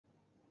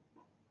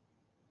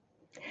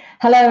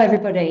Hello,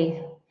 everybody.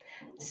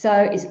 So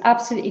it's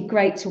absolutely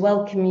great to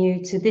welcome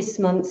you to this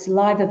month's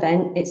live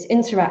event. It's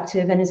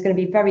interactive and it's going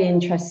to be very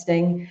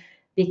interesting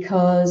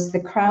because the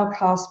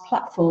Crowdcast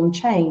platform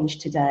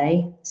changed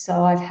today.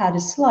 So I've had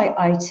a slight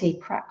IT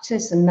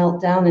practice and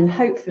meltdown, and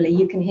hopefully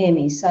you can hear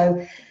me.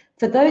 So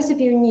for those of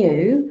you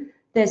new,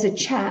 there's a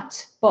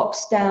chat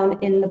box down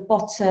in the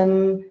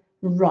bottom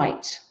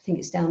right. I think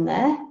it's down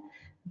there.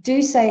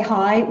 Do say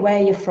hi,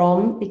 where you're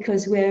from,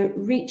 because we're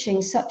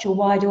reaching such a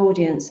wide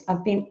audience.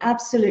 I've been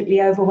absolutely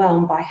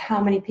overwhelmed by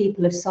how many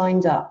people have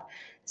signed up.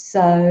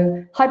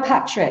 So, hi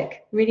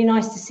Patrick, really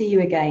nice to see you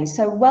again.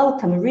 So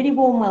welcome, a really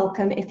warm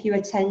welcome if you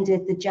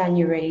attended the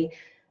January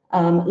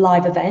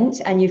live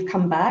event and you've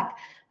come back.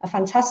 A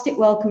fantastic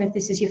welcome if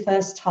this is your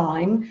first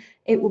time.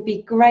 It will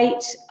be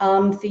great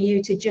for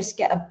you to just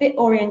get a bit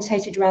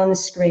orientated around the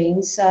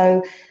screen.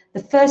 So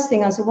the first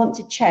thing is I want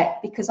to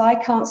check, because I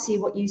can't see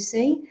what you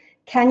see.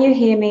 Can you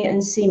hear me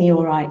and see me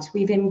all right?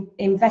 We've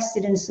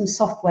invested in some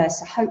software,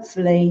 so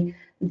hopefully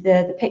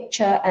the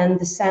picture and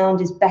the sound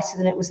is better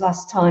than it was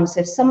last time. So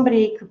if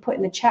somebody could put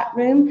in the chat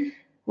room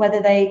whether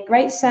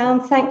great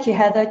sound. Thank you,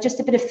 Heather. Just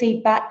a bit of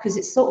feedback because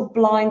it's sort of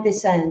blind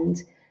this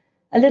end.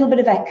 A little bit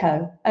of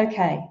echo.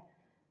 Okay.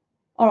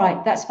 All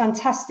right, that's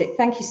fantastic.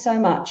 Thank you so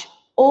much.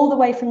 All the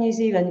way from New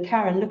Zealand,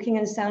 Karen, looking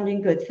and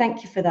sounding good.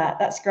 Thank you for that.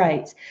 That's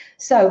great.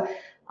 So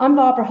I'm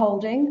Barbara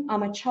Holding.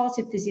 I'm a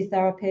chartered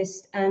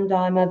physiotherapist and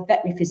I'm a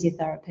veterinary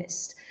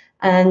physiotherapist.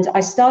 And I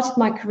started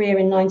my career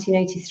in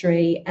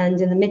 1983, and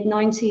in the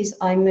mid-90s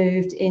I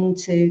moved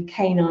into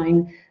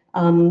canine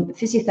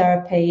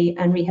physiotherapy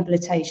and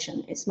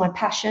rehabilitation. It's my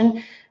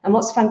passion. And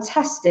what's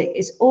fantastic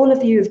is all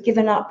of you have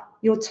given up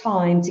your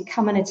time to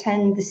come and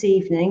attend this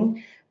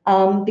evening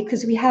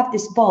because we have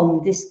this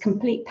bond, this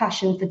complete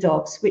passion for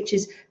dogs, which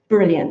is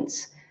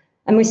brilliant.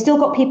 And we've still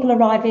got people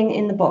arriving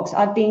in the box.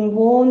 I've been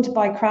warned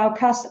by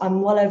Crowdcast,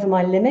 I'm well over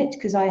my limit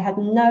because I had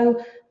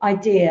no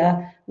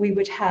idea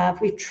we've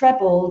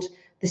trebled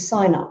the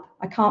sign up.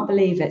 I can't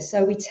believe it.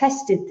 So we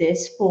tested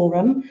this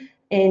forum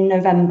in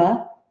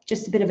November,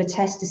 just a bit of a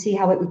test to see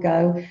how it would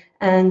go.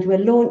 And we're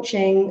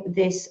launching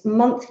this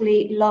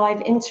monthly live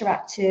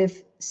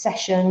interactive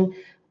session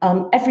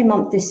every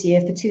month this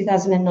year for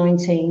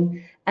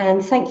 2019.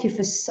 And thank you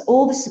for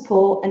all the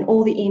support and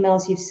all the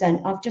emails you've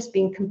sent. I've just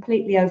been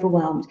completely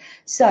overwhelmed.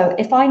 So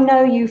if I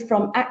know you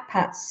from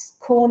ACPAT's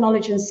Core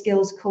Knowledge and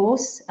Skills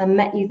course and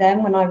met you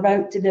then when I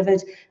wrote,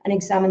 delivered and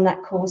examined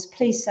that course,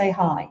 please say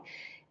hi.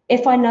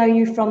 If I know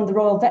you from the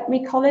Royal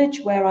Veterinary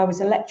College, where I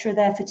was a lecturer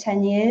there for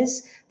 10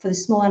 years for the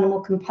small animal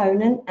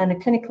component and a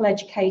clinical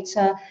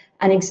educator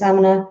and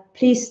examiner,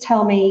 please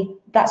tell me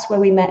that's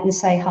where we met and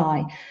say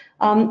hi.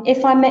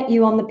 If I met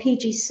you on the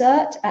PG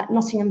Cert at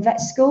Nottingham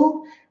Vet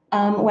School,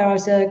 where I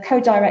was a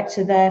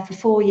co-director there for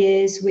 4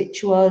 years,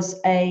 which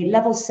was a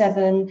level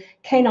 7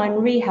 canine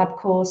rehab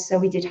course. So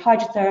we did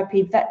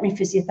hydrotherapy, veterinary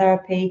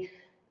physiotherapy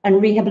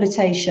and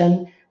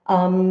rehabilitation.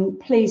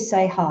 Please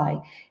say hi.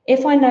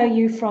 If I know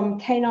you from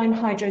Canine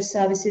Hydro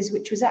Services,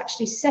 which was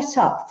actually set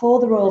up for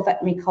the Royal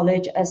Veterinary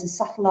College as a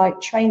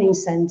satellite training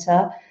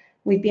centre,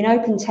 we've been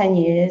open 10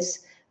 years.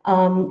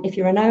 If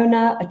you're an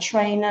owner, a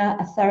trainer,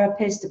 a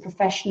therapist, a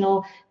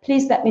professional,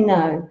 please let me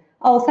know.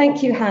 Oh,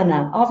 thank you,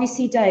 Hannah.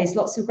 RVC days,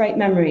 lots of great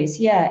memories.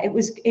 Yeah, it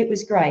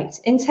was great.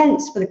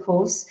 Intense for the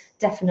course,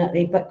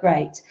 definitely, but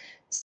great.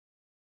 So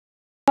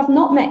I've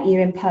not met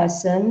you in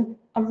person.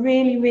 I'm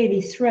really,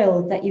 really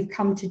thrilled that you've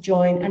come to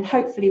join, and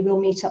hopefully we'll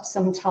meet up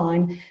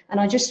sometime.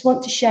 And I just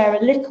want to share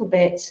a little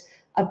bit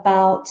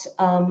about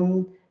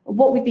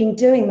what we've been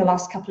doing the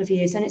last couple of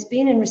years, and it's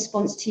been in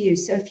response to you.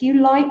 So if you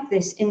like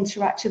this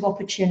interactive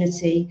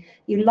opportunity,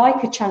 you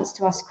like a chance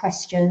to ask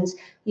questions,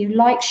 you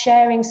like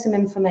sharing some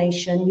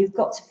information, you've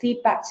got to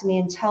feed back to me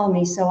and tell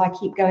me so I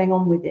keep going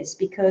on with this,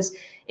 because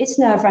it's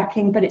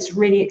nerve-wracking, but it's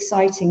really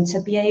exciting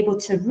to be able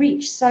to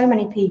reach so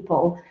many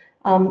people.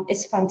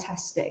 It's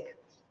fantastic.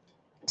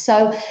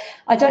 So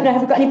I don't know,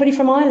 have we got anybody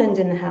from Ireland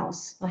in the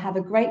house? I have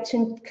a great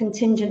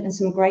contingent and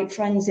some great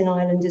friends in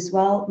Ireland as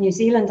well. New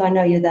Zealand, I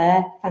know you're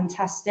there,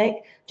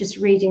 fantastic. Just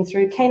reading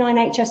through.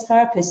 Canine HS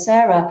therapist,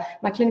 Sarah,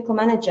 my clinical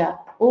manager,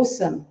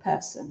 awesome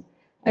person.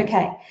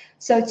 Okay,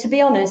 so to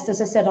be honest, as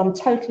I said, I'm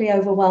totally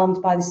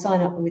overwhelmed by the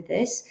sign up with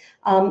this.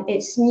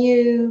 It's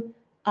new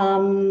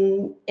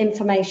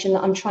information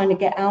that I'm trying to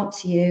get out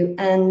to you,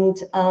 and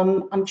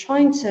I'm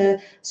trying to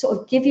sort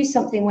of give you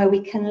something where we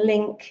can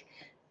link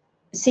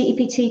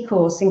CEPT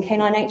course and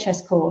Canine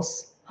HS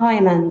course. Hi,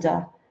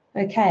 Amanda.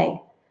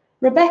 Okay.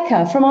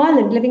 Rebecca from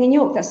Ireland, living in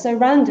York. That's so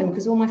random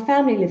because all my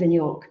family live in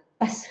York.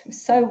 That's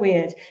so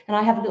weird. And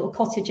I have a little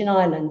cottage in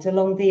Ireland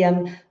along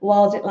the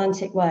Wild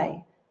Atlantic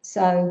Way.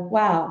 So,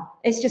 wow,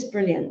 it's just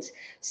brilliant.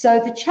 So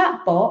the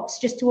chat box,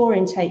 just to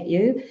orientate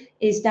you,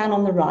 is down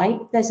on the right.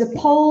 There's a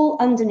poll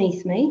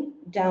underneath me,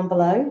 down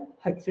below.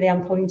 Hopefully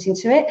I'm pointing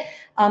to it.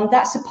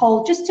 That's a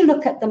poll just to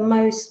look at the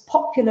most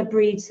popular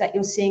breeds that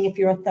you're seeing if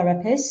you're a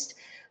therapist.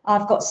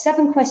 I've got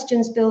 7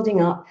 questions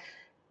building up.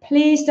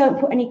 Please don't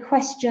put any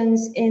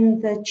questions in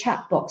the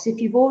chat box.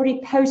 If you've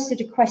already posted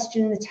a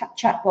question in the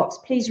chat box,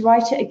 please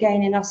write it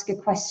again and ask a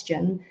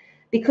question,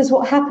 because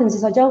what happens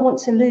is I don't want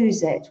to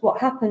lose it.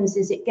 What happens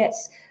is it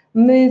gets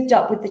moved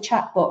up with the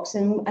chat box,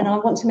 and I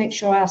want to make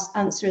sure I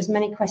answer as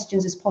many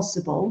questions as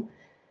possible.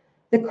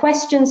 The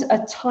questions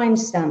are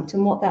time-stamped,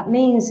 and what that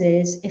means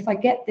is if I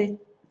get the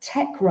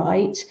tech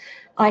right,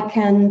 I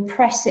can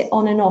press it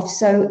on and off.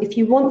 So if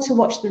you want to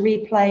watch the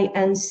replay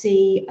and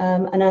see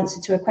an answer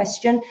to a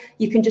question,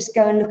 you can just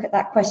go and look at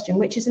that question,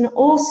 which is an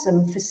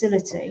awesome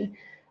facility.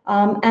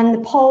 And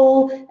the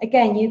poll,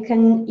 again, you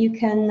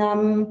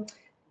can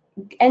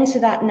enter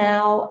that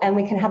now, and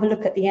we can have a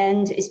look at the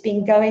end. It's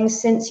been going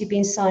since you've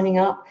been signing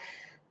up.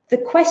 The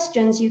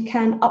questions, you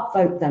can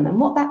upvote them. And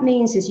what that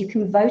means is you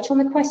can vote on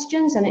the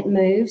questions and it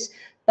moves.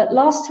 But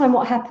last time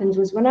what happened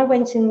was when I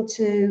went in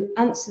to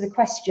answer the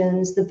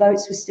questions, the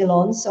votes were still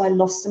on, so I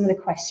lost some of the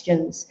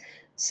questions.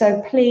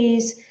 So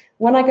please,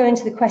 when I go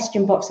into the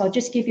question box, I'll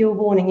just give you a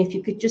warning. If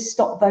you could just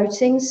stop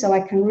voting so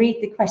I can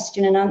read the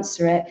question and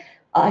answer it.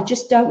 I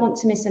just don't want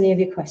to miss any of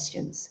your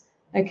questions.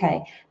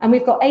 Okay, and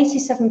we've got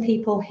 87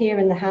 people here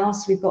in the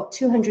house. We've got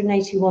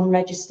 281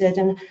 registered,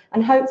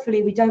 and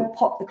hopefully we don't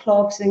pop the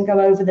clogs and go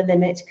over the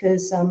limit,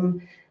 because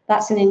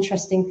that's an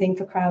interesting thing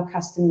for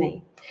Crowdcast and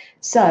me.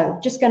 So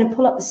just going to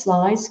pull up the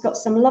slides. Got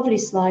some lovely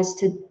slides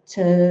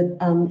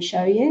to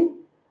show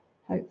you.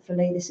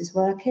 Hopefully this is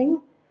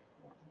working.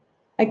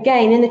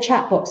 Again, in the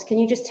chat box, can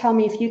you just tell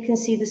me if you can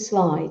see the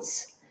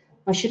slides?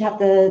 I should have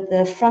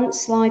the front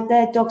slide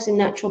there, dogs in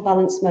natural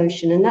balance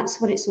motion, and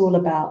that's what it's all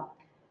about.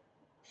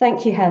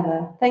 Thank you,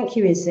 Heather. Thank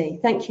you, Izzy.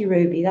 Thank you,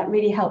 Ruby. That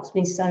really helps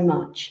me so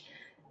much.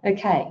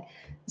 Okay,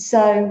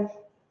 so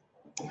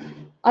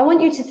I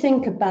want you to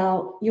think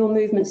about your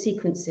movement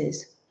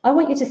sequences. I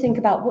want you to think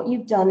about what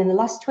you've done in the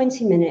last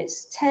 20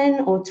 minutes,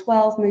 10 or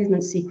 12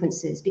 movement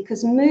sequences,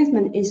 because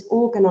movement is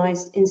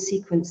organized in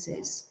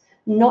sequences,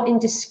 not in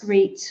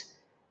discrete.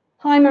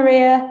 Hi,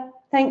 Maria.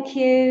 Thank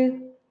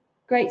you.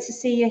 Great to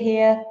see you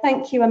here.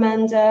 Thank you,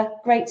 Amanda.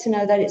 Great to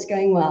know that it's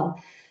going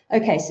well.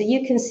 Okay, so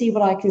you can see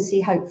what I can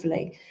see,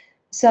 hopefully.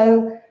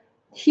 So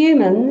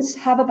humans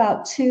have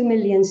about 2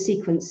 million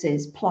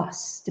sequences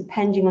plus,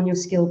 depending on your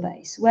skill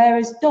base,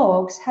 whereas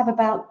dogs have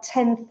about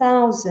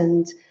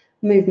 10,000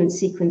 movement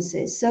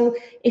sequences. So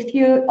if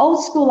you're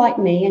old school like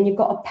me and you've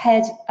got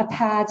a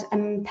pad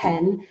and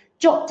pen,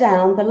 jot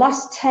down the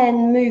last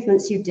 10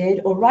 movements you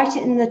did, or write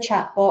it in the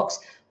chat box.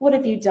 What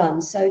have you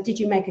done? So did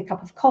you make a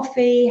cup of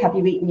coffee? Have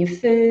you eaten your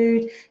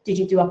food? Did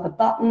you do up a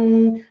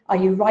button? Are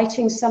you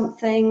writing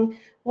something?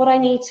 What I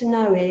need to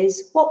know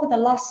is, what were the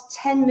last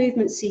 10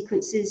 movement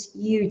sequences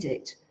you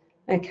did?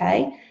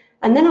 Okay.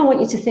 And then I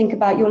want you to think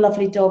about your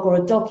lovely dog, or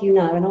a dog you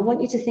know, and I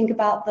want you to think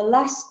about the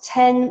last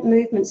 10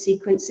 movement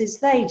sequences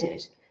they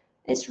did.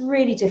 It's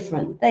really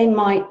different. They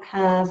might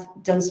have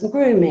done some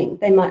grooming.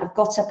 They might have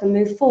got up and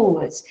moved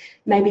forwards.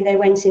 Maybe they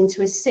went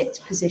into a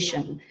sit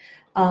position.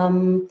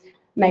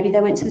 Maybe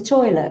they went to the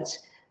toilet.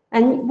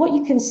 And what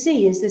you can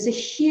see is there's a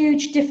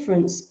huge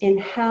difference in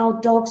how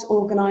dogs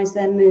organize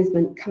their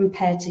movement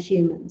compared to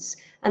humans.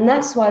 And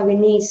that's why we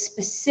need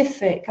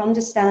specific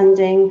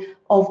understanding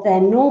of their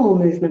normal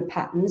movement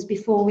patterns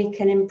before we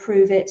can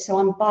improve it. So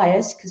I'm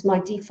biased because my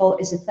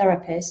default is a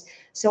therapist.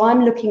 So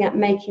I'm looking at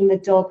making the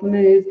dog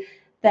move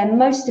their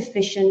most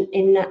efficient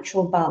in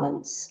natural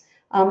balance.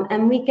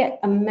 And we get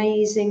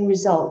amazing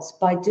results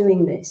by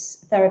doing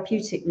this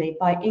therapeutically,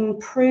 by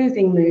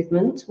improving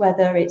movement,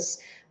 whether it's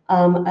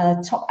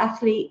a top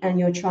athlete and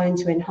you're trying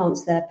to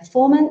enhance their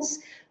performance,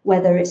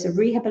 whether it's a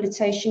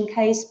rehabilitation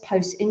case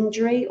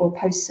post-injury or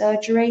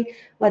post-surgery,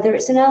 whether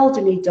it's an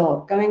elderly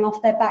dog going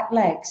off their back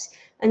legs.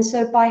 And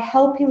so by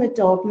helping the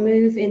dog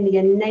move in the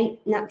innate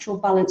natural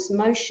balance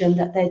motion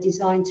that they're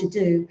designed to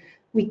do,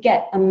 we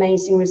get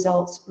amazing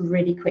results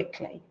really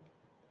quickly.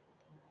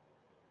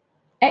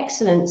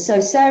 Excellent. So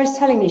Sarah's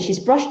telling me she's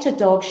brushed her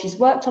dog, she's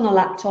worked on a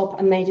laptop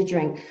and made a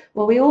drink.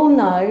 Well, we all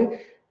know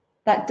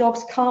that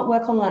dogs can't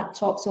work on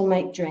laptops or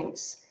make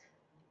drinks.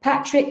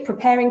 Patrick,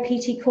 preparing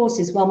PT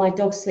courses while my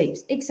dog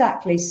sleeps.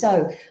 Exactly.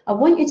 So I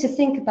want you to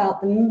think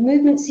about the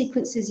movement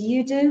sequences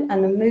you do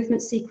and the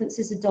movement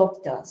sequences a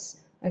dog does,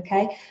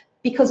 okay?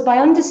 Because by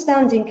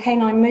understanding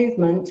canine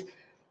movement,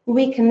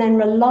 we can then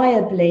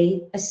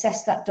reliably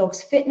assess that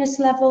dog's fitness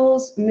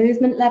levels,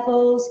 movement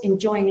levels,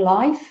 enjoying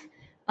life,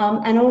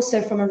 and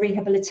also from a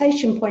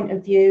rehabilitation point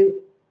of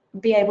view,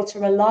 be able to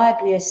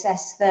reliably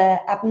assess their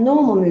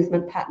abnormal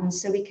movement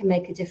patterns so we can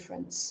make a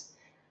difference.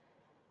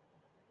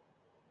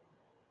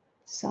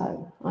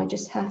 So I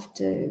just have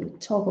to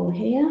toggle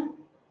here.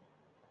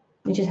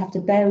 You just have to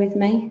bear with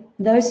me.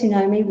 Those who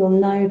know me will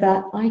know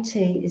that IT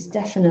is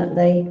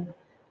definitely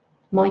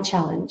my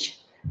challenge.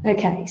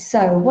 Okay,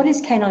 so what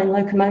is canine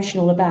locomotion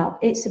all about?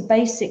 It's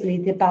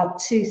basically about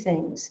two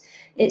things.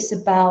 It's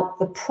about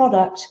the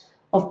product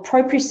of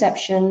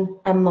proprioception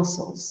and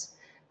muscles.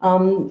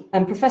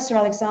 And Professor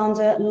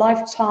Alexander,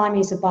 lifetime,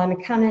 he's a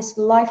biomechanist,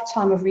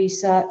 lifetime of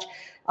research,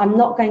 I'm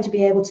not going to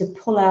be able to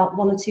pull out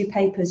 1 or 2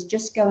 papers,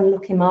 just go and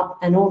look him up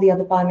and all the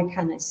other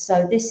biomechanics.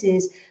 So this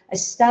is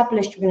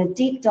established. We're going to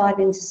deep dive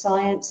into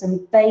science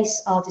and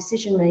base our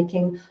decision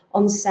making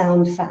on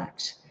sound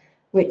fact,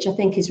 which I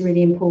think is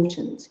really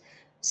important.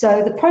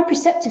 So the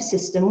proprioceptive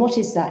system, what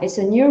is that? It's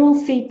a neural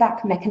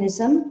feedback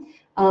mechanism,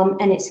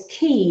 and it's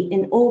key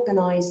in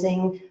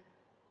organising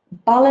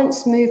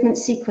balanced movement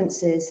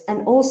sequences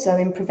and also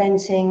in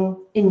preventing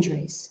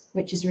injuries,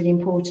 which is really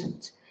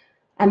important.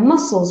 And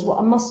muscles, what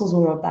are muscles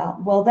all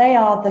about? Well, they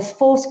are the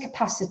force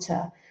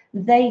capacitor.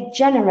 They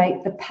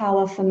generate the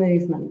power for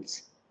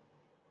movement.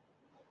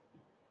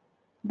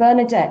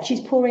 Bernadette,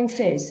 she's pouring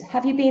fizz.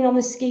 Have you been on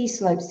the ski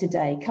slopes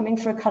today, coming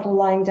for a cuddle,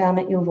 lying down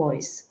at your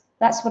voice?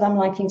 That's what I'm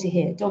liking to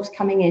hear. Dogs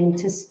coming in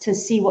to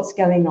see what's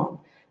going on.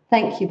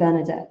 Thank you,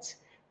 Bernadette.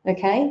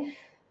 Okay,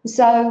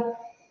 so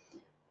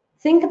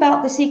think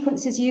about the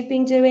sequences you've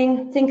been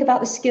doing. Think about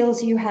the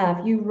skills you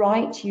have. You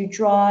write, you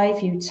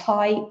drive, you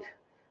type,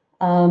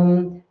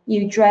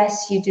 you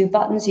dress, you do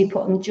buttons, you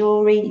put on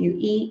jewelry, you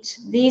eat.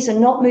 These are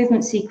not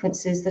movement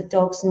sequences that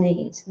dogs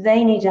need.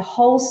 They need a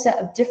whole set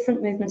of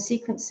different movement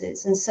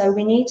sequences. And so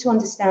we need to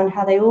understand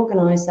how they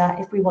organize that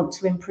if we want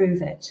to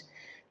improve it.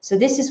 So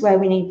this is where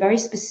we need very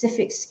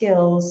specific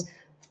skills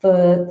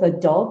for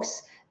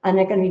dogs, and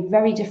they're going to be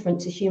very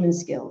different to human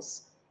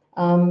skills.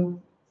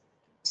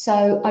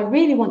 So I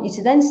really want you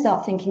to then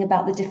start thinking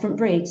about the different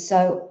breeds.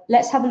 So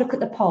let's have a look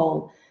at the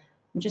poll.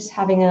 I'm just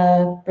having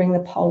a bring the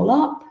poll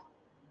up.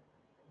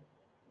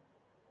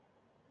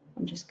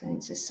 I'm just going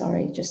to,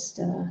 sorry, just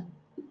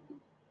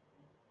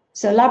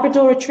so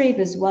Labrador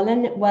Retrievers, well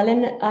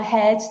in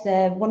ahead.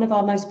 They're one of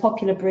our most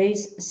popular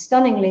breeds.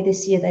 Stunningly,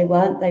 this year they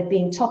weren't. They've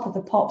been top of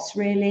the pops,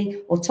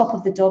 really, or top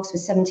of the dogs for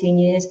 17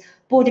 years.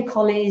 Border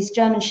Collies,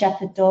 German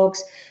Shepherd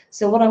dogs.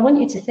 So what I want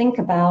you to think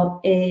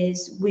about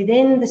is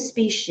within the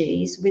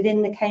species,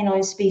 within the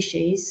canine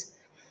species,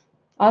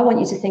 I want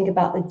you to think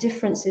about the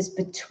differences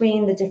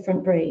between the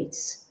different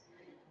breeds.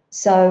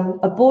 So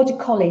a Border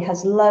Collie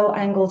has low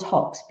angled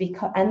hocks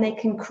and they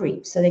can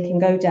creep, so they can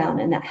go down,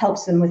 and that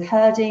helps them with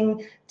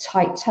herding,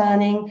 tight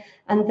turning,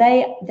 and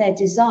their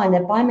design,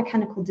 their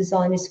biomechanical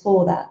design is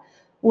for that.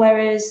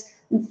 Whereas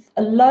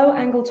a low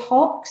angled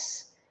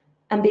hocks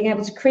and being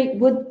able to creep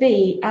would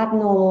be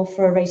abnormal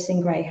for a racing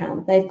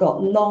greyhound. They've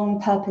got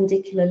long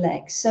perpendicular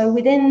legs. So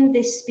within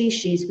this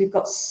species, we've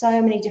got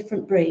so many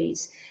different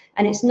breeds,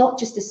 and it's not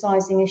just a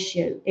sizing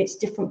issue, it's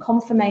different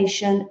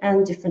conformation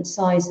and different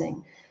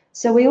sizing.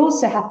 So we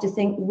also have to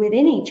think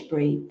within each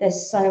breed,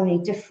 there's so many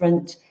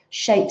different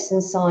shapes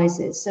and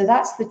sizes. So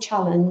that's the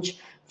challenge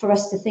for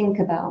us to think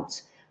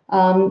about.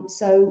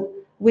 So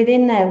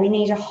within there, we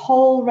need a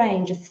whole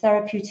range of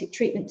therapeutic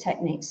treatment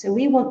techniques. So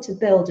we want to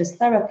build, as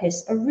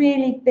therapists, a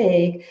really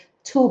big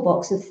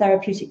toolbox of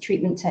therapeutic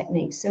treatment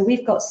techniques. So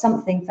we've got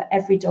something for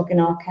every dog in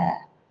our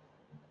care.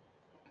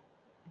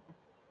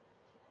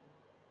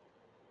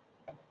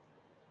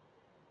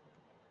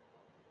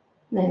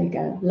 There we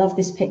go. Love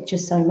this picture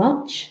so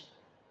much.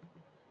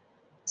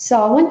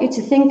 So I want you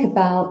to think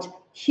about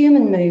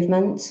human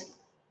movement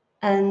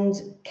and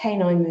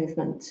canine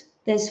movement.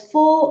 There's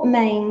 4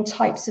 main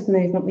types of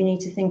movement we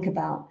need to think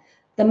about.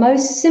 The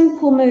most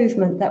simple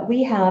movement that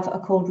we have are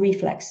called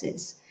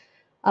reflexes.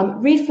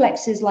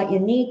 Reflexes like your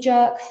knee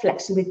jerk,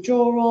 flexor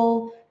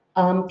withdrawal,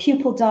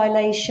 pupil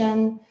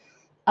dilation.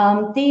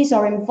 These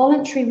are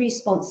involuntary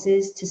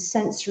responses to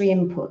sensory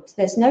input.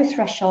 There's no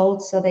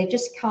threshold, so they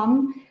just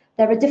come.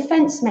 They're a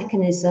defense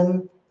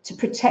mechanism to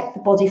protect the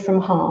body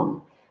from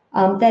harm.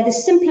 They're the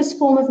simplest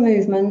form of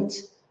movement,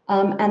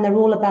 and they're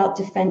all about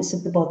defense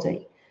of the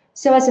body.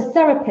 So as a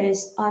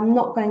therapist, I'm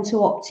not going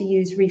to opt to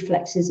use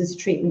reflexes as a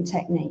treatment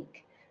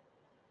technique.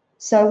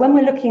 So when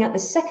we're looking at the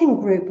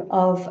second group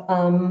of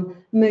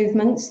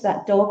movements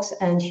that dogs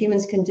and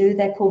humans can do,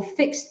 they're called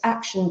fixed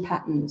action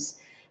patterns.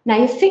 Now,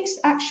 your fixed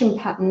action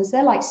patterns,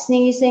 they're like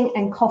sneezing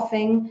and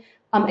coughing.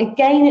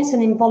 Again, it's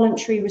an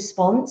involuntary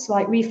response,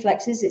 like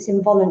reflexes, it's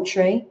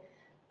involuntary.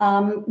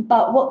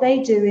 But what they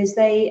do is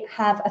they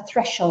have a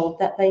threshold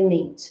that they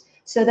meet.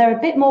 So they're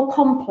a bit more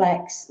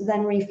complex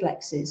than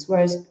reflexes,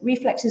 whereas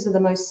reflexes are the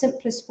most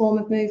simplest form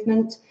of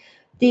movement.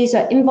 These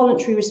are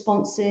involuntary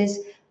responses,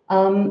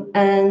 so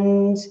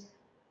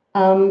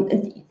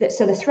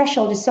the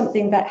threshold is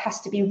something that has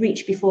to be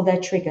reached before they're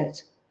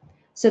triggered.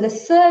 So the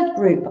third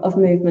group of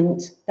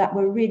movement that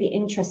we're really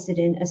interested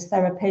in as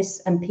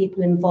therapists and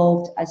people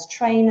involved as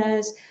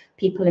trainers,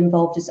 people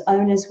involved as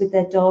owners with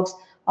their dogs,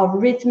 are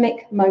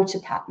rhythmic motor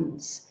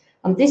patterns.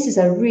 And this is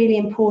a really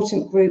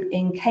important group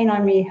in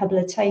canine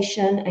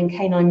rehabilitation and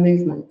canine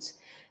movement.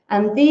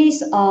 And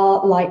these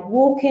are like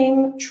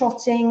walking,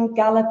 trotting,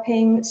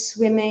 galloping,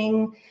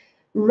 swimming,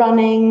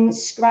 running,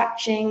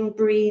 scratching,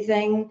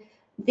 breathing.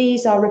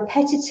 These are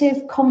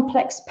repetitive,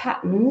 complex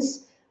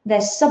patterns. They're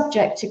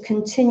subject to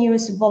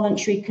continuous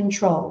voluntary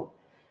control.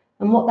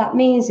 And what that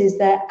means is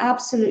they're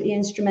absolutely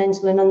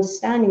instrumental in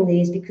understanding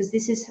these, because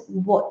this is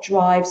what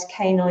drives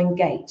canine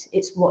gait.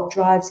 It's what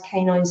drives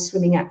canine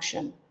swimming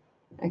action.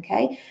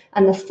 Okay,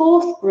 and the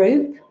fourth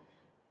group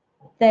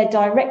they're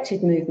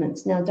directed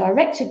movements. Now,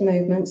 directed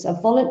movements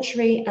are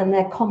voluntary and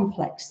they're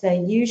complex. They're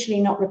usually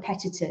not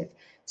repetitive.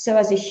 So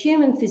as a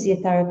human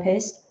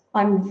physiotherapist,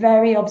 I'm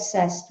very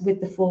obsessed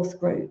with the fourth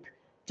group,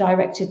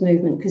 directed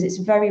movement, because it's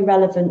very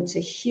relevant to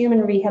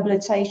human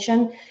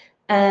rehabilitation,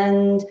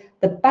 and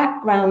the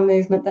background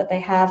movement that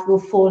they have will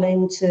fall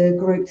into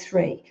group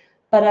 3.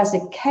 But as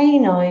a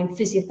canine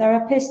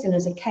physiotherapist and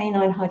as a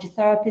canine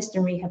hydrotherapist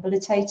and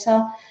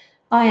rehabilitator,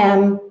 I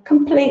am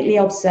completely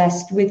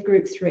obsessed with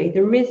group 3,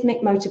 the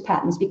rhythmic motor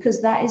patterns,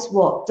 because that is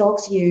what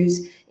dogs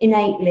use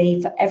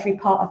innately for every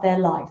part of their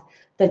life.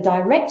 The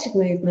directed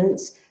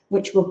movements,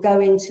 which we'll go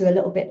into a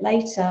little bit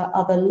later,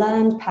 are the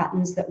learned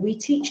patterns that we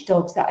teach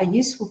dogs that are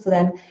useful for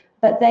them,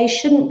 but they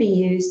shouldn't be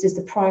used as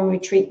the primary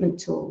treatment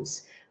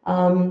tools.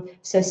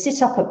 So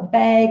sit up at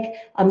beg,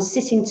 I'm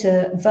sitting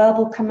to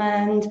verbal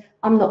command.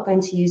 I'm not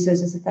going to use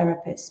those as a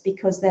therapist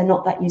because they're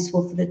not that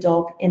useful for the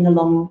dog in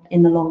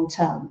the long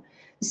term.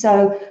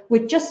 So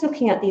we're just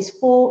looking at these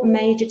 4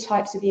 major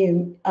types of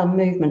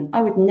movement.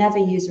 I would never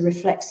use a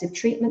reflexive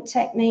treatment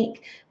technique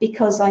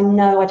because I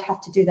know I'd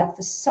have to do that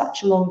for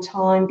such a long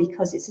time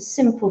because it's a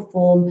simple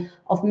form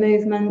of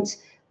movement.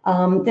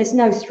 There's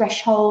no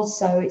threshold,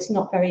 so it's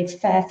not very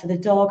fair for the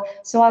dog.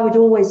 So I would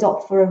always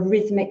opt for a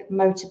rhythmic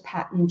motor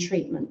pattern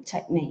treatment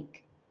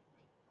technique.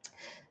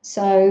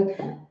 So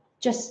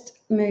just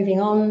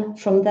moving on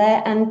from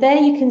there, and there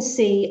you can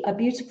see a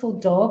beautiful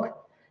dog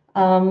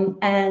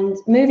and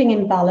moving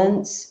in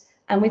balance,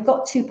 and we've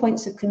got 2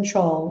 points of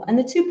control, and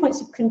the 2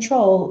 points of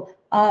control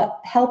are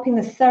helping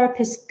the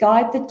therapist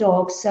guide the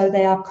dog so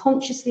they are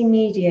consciously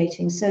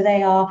mediating, so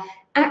they are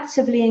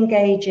actively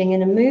engaging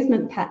in a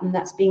movement pattern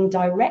that's being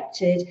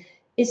directed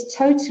is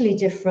totally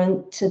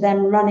different to them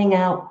running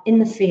out in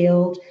the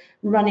field,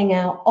 running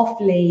out off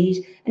lead,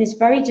 and it's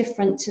very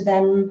different to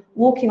them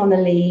walking on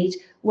a lead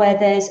where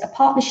there's a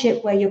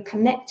partnership where you're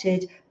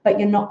connected but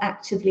you're not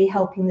actively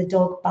helping the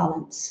dog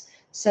balance.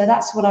 So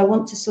that's what I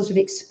want to sort of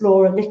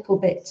explore a little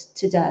bit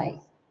today.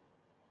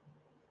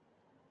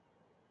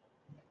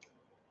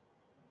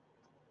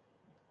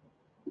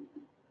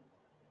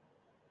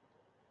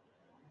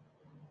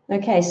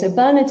 Okay, so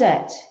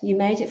Bernadette, you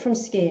made it from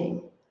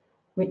skiing,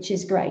 which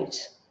is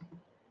great.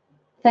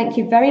 Thank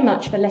you very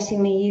much for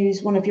letting me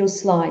use one of your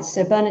slides.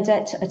 So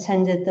Bernadette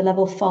attended the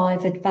level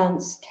 5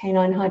 advanced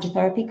canine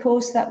hydrotherapy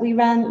course that we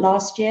ran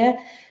last year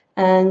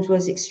and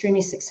was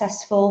extremely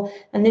successful.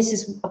 And this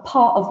is a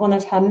part of one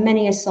of her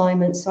many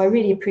assignments, so I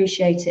really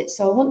appreciate it.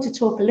 So I want to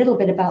talk a little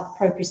bit about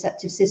the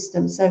proprioceptive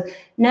system. So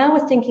now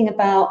we're thinking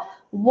about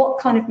what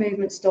kind of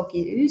movements dogs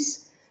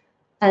use.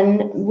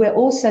 And we're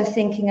also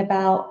thinking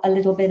about a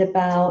little bit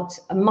about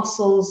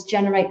muscles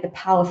generate the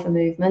power for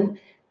movement.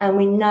 And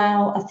we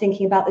now are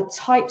thinking about the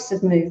types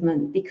of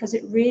movement, because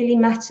it really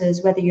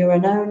matters whether you're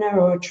an owner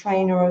or a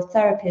trainer or a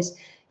therapist.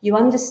 You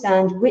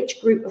understand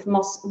which group of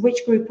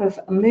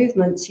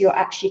movements you're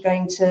actually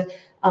going to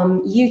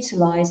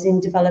utilize in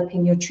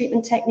developing your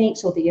treatment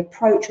techniques or the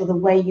approach or the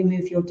way you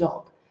move your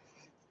dog.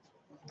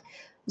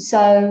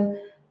 So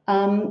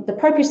the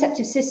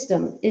proprioceptive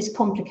system is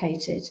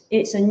complicated.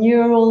 It's a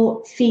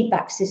neural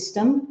feedback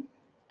system,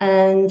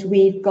 and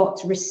we've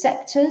got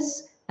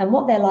receptors, and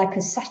what they're like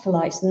are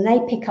satellites, and they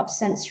pick up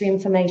sensory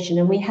information,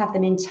 and we have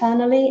them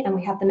internally and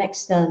we have them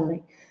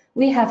externally.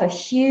 We have a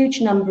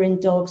huge number in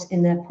dogs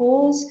in their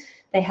paws.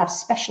 They have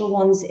special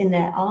ones in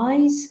their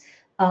eyes.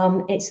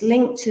 It's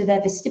linked to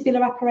their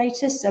vestibular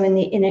apparatus, so in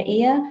the inner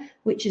ear,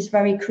 which is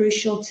very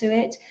crucial to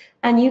it.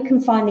 And you can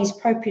find these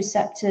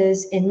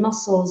proprioceptors in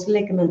muscles,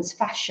 ligaments,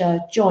 fascia,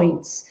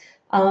 joints.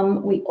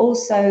 We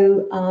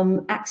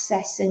also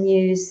access and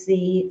use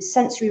the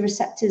sensory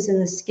receptors in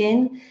the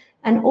skin.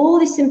 And all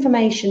this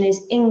information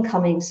is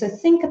incoming. So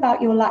think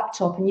about your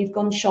laptop and you've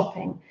gone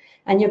shopping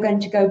and you're going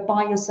to go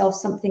buy yourself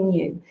something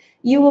new.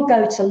 You will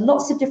go to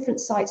lots of different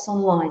sites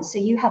online. So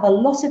you have a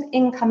lot of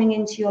incoming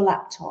into your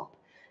laptop.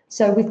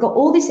 So we've got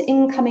all this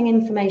incoming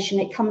information.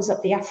 It comes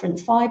up the afferent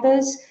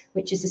fibers,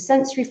 which is the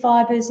sensory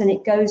fibers, and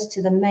it goes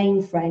to the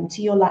mainframe,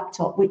 to your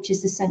laptop, which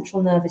is the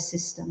central nervous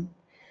system.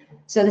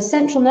 So the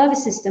central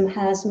nervous system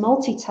has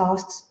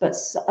multitasks, but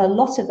a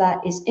lot of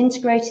that is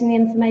integrating the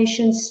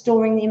information,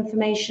 storing the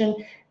information,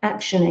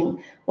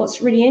 actioning.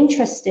 What's really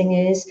interesting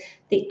is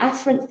the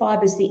afferent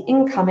fibers, the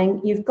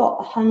incoming, you've got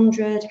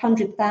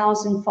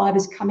 100,000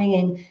 fibers coming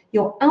in.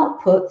 Your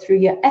output through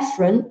your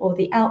efferent, or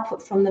the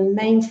output from the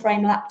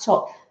mainframe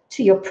laptop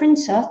to your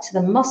printer, to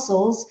the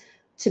muscles,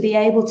 to be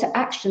able to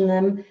action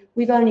them,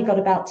 we've only got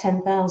about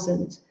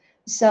 10,000.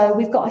 So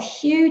we've got a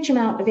huge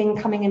amount of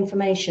incoming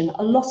information,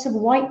 a lot of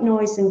white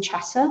noise and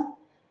chatter.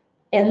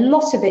 A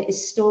lot of it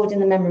is stored in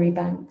the memory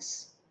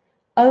banks.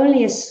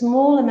 Only a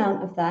small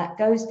amount of that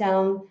goes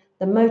down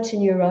the motor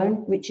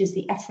neuron, which is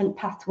the efferent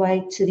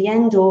pathway, to the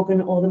end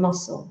organ or the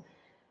muscle.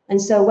 And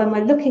so when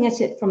we're looking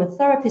at it from a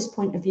therapist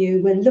point of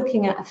view, we're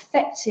looking at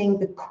affecting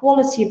the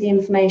quality of the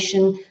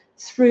information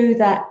through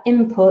that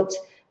input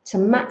to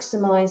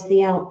maximize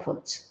the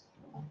output.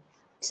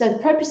 So the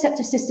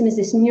proprioceptive system is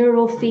this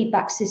neural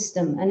feedback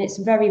system, and it's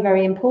very,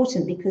 very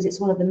important because it's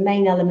one of the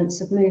main elements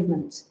of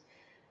movement.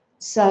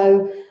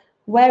 So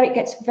where it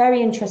gets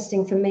very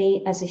interesting for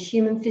me as a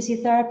human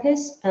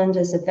physiotherapist and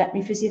as a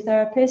veterinary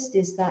physiotherapist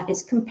is that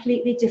it's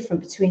completely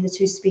different between the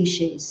two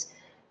species.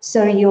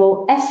 So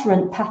your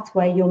efferent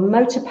pathway, your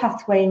motor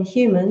pathway in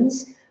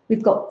humans,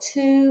 we've got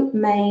two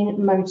main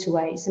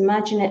motorways.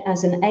 Imagine it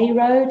as an A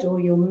road or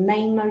your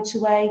main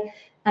motorway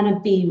and a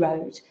B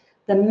road.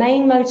 The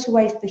main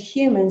motorway for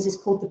humans is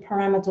called the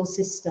pyramidal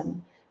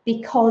system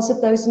because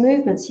of those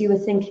movements you were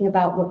thinking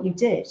about what you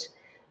did.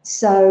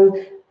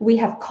 So we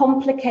have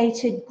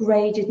complicated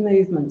graded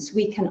movements.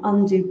 We can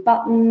undo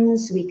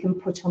buttons, we can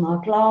put on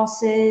our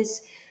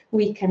glasses,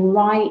 we can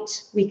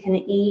write, we can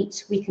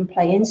eat, we can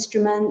play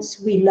instruments,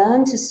 we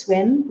learn to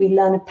swim, we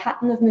learn a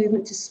pattern of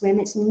movement to swim.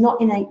 It's not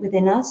innate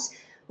within us.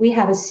 We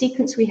have a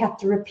sequence we have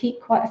to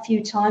repeat quite a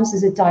few times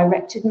as a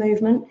directed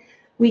movement.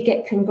 We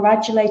get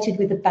congratulated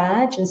with a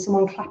badge and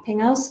someone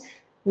clapping us.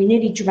 We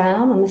nearly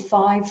drown on the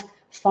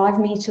five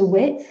meter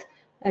width,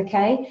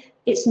 okay?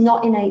 It's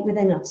not innate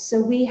within us.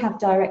 So we have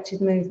directed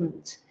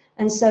movement.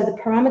 And so the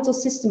pyramidal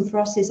system for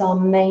us is our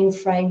main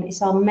frame,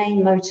 it's our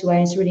main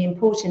motorway, it's really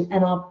important.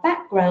 And our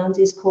background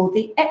is called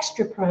the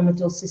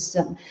extrapyramidal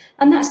system,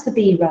 and that's the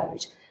B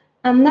road.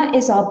 And that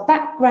is our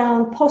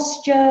background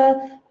posture,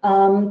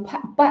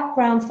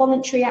 background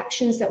voluntary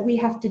actions that we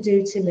have to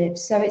do to live.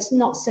 So it's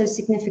not so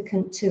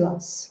significant to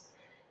us.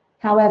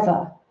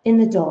 However, in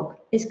the dog,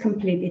 it's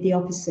completely the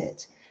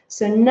opposite.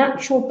 So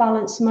natural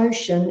balance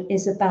motion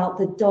is about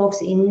the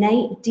dog's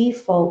innate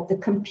default, the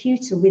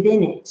computer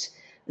within it,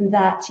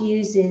 that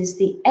uses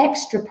the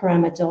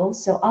extrapyramidal.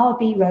 So our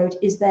B road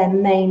is their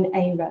main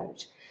A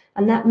road.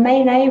 And that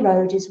main A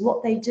road is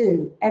what they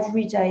do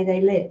every day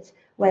they live,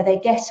 where they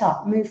get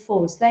up, move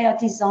forwards. They are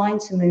designed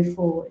to move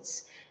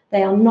forwards.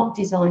 They are not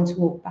designed to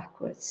walk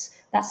backwards.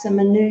 That's a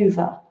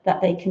maneuver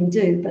that they can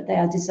do, but they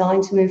are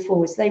designed to move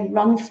forwards. They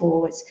run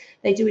forwards.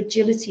 They do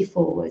agility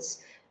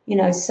forwards. You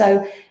know,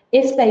 so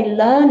if they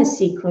learn a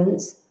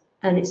sequence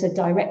and it's a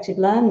directed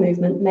learn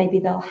movement, maybe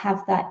they'll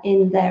have that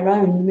in their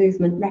own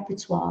movement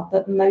repertoire.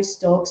 But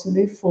most dogs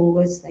move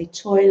forwards, they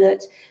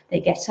toilet, they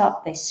get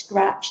up, they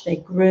scratch, they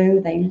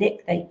groom, they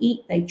lick, they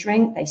eat, they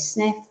drink, they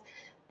sniff.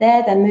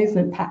 They're their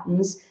movement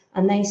patterns,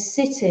 and they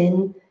sit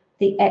in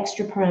the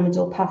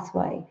extrapyramidal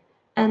pathway.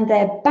 And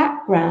their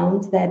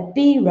background, their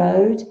B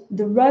road,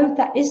 the road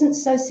that isn't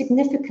so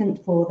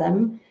significant for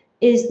them,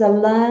 is the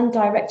learned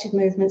directed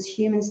movements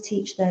humans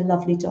teach their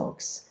lovely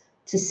dogs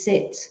to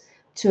sit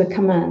to a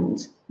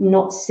command,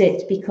 not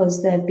sit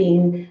because they're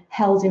being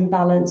held in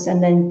balance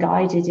and then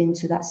guided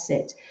into that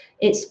sit.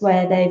 It's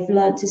where they've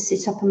learned to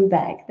sit up and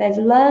beg. They've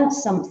learned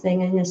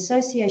something in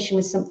association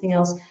with something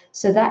else.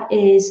 So that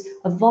is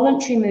a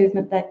voluntary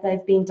movement that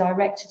they've been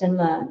directed and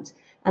learned.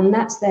 And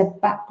that's their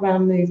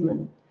background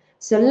movement.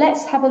 So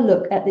let's have a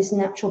look at this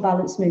natural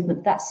balance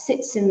movement that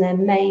sits in their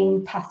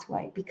main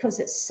pathway, because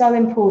it's so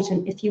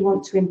important if you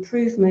want to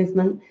improve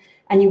movement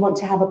and you want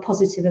to have a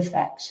positive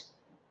effect.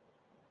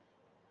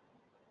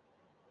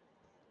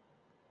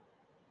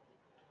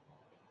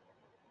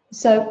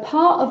 So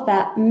part of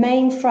that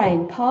main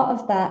frame, part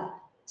of that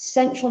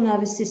central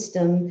nervous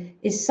system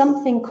is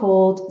something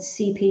called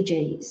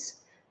CPGs.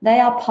 They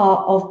are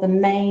part of the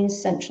main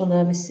central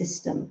nervous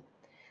system.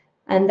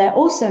 And they're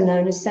also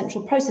known as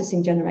central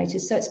processing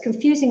generators. So it's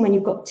confusing when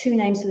you've got two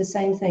names for the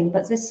same thing,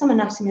 but there's some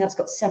anatomy that's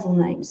got several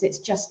names. It's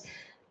just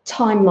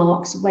time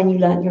marks when you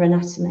learn your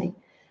anatomy.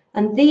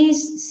 And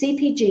these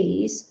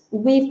CPGs,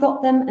 we've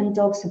got them and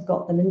dogs have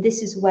got them. And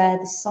this is where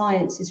the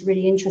science is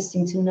really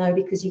interesting to know,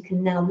 because you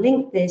can now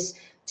link this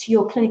to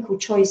your clinical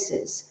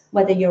choices,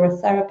 whether you're a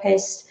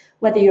therapist,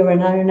 whether you're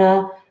an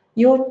owner,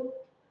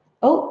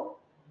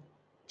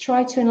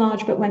 try to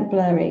enlarge but went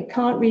blurry.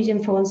 Can't read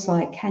info on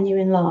site. Can you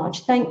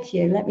enlarge? Thank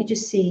you. Let me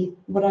just see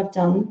what I've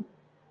done.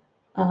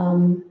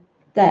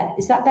 There.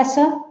 Is that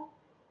better?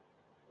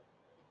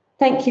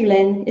 Thank you,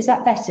 Lynn. Is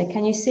that better?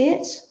 Can you see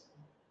it?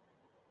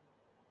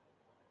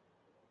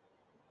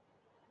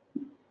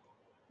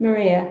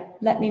 Maria,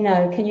 let me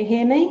know. Can you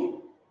hear me?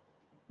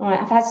 All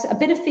right. I've had a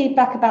bit of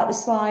feedback about the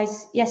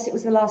slides. Yes, it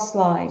was the last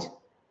slide.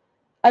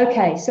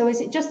 Okay. So is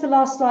it just the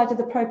last slide of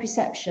the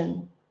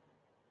proprioception?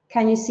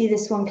 Can you see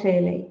this one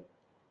clearly?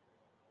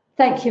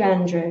 Thank you,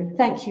 Andrew.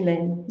 Thank you,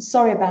 Lynn.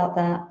 Sorry about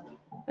that.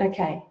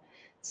 Okay,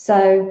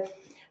 so,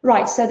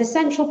 right, so the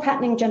central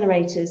patterning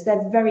generators,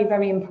 they're very,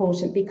 very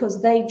important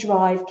because they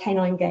drive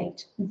canine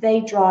gait.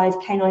 They drive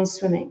canine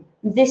swimming.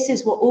 This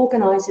is what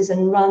organizes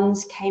and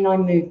runs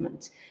canine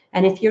movement.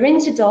 And if you're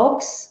into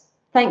dogs,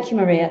 thank you,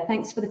 Maria.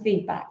 Thanks for the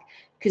feedback.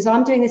 Because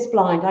I'm doing this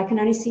blind. I can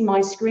only see my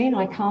screen.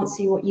 I can't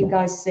see what you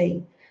guys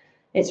see.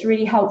 It's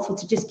really helpful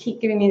to just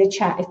keep giving me the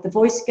chat. If the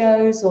voice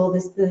goes or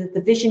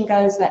the vision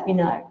goes, let me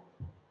know.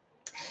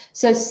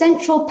 So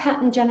central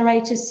pattern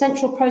generators,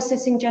 central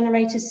processing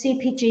generators,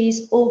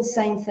 CPGs, all the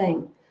same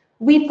thing.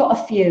 We've got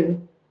a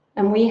few,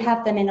 and we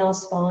have them in our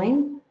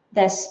spine.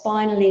 They're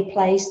spinally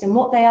placed, and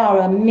what they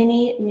are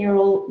mini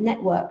neural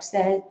networks.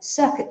 They're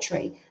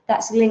circuitry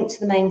that's linked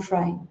to the main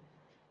frame.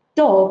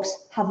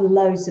 Dogs have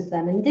loads of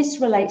them, and this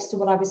relates to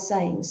what I was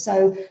saying.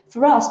 So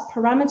for us,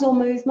 pyramidal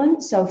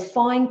movement, so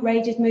fine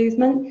graded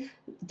movement,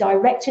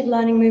 directed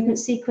learning movement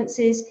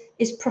sequences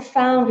is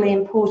profoundly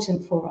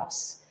important for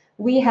us.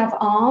 We have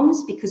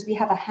arms because we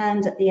have a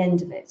hand at the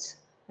end of it,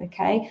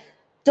 okay?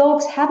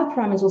 Dogs have a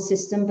pyramidal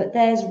system, but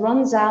theirs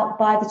runs out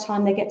by the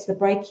time they get to the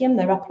brachium,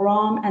 their upper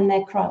arm, and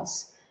their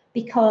crus,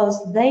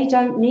 because they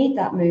don't need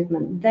that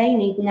movement. They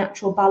need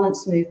natural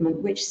balance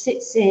movement, which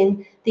sits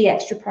in the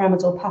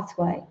extrapyramidal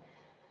pathway.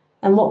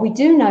 And what we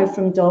do know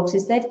from dogs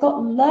is they've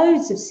got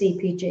loads of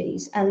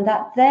CPGs, and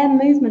that their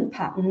movement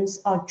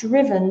patterns are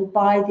driven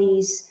by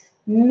these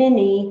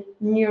mini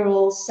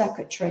neural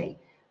circuitry.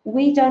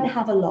 We don't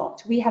have a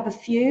lot. We have a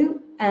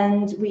few,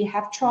 and we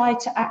have tried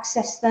to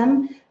access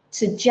them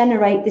to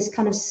generate this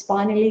kind of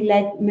spinally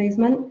led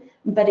movement,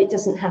 but it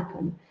doesn't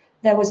happen.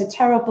 There was a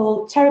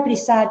terribly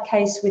sad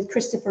case with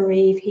Christopher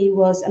Reeve. He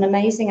was an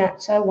amazing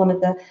actor,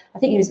 I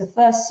think he was the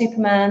first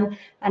Superman,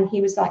 and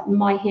he was like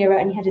my hero,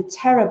 and he had a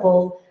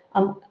terrible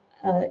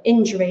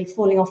injury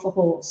falling off a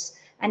horse.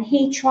 And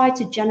he tried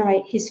to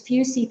generate his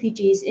few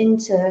CPGs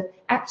into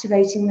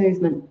activating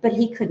movement, but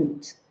he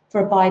couldn't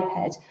for a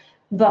biped.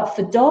 But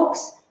for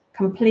dogs,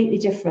 completely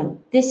different.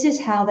 This is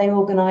how they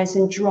organize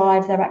and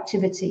drive their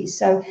activities.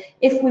 So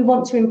if we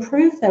want to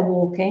improve their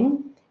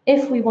walking,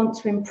 if we want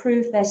to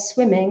improve their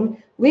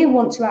swimming, we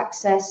want to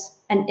access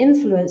and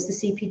influence the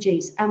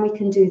CPGs, and we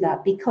can do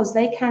that because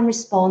they can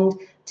respond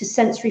to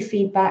sensory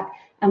feedback,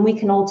 and we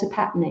can alter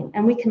patterning,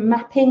 and we can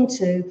map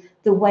into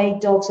the way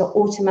dogs are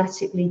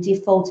automatically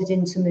defaulted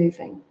into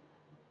moving.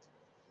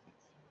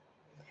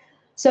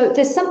 So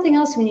there's something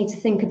else we need to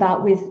think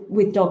about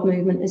with dog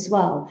movement as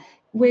well.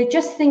 We're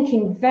just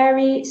thinking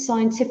very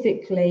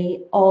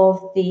scientifically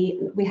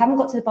we haven't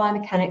got to the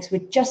biomechanics,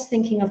 we're just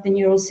thinking of the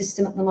neural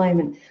system at the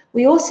moment.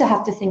 We also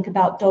have to think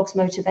about dogs'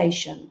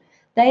 motivation.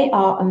 They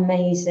are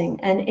amazing,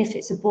 and if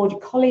it's a border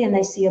collie and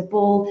they see a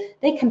ball,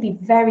 they can be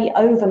very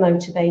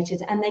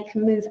over-motivated and they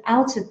can move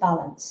out of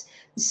balance.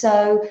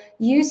 So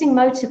using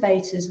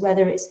motivators,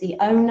 whether it's the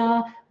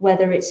owner,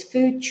 whether it's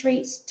food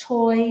treats,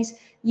 toys,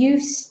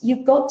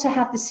 you've got to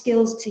have the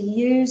skills to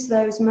use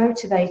those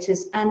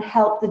motivators and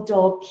help the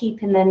dog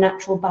keep in their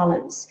natural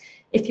balance.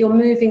 If you're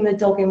moving the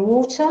dog in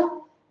water,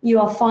 you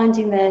are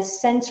finding their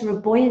center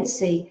of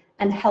buoyancy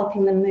and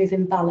helping them move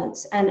in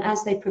balance. And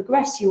as they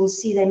progress, you will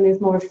see they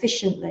move more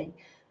efficiently.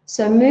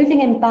 So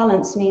moving in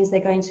balance means they're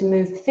going to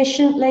move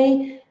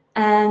efficiently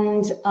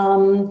and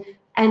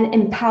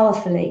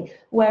powerfully.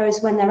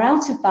 Whereas when they're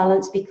out of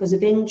balance because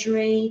of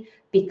injury,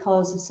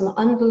 because of some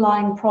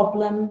underlying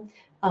problem,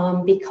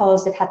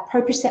 because they've had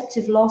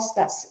proprioceptive loss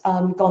that's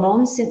gone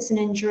on since an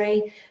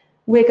injury,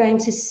 we're going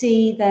to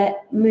see their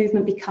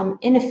movement become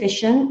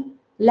inefficient,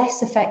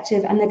 less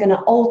effective, and they're going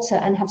to alter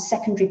and have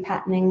secondary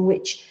patterning,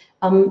 which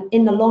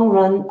in the long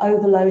run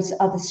overloads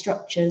other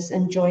structures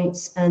and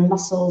joints and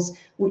muscles,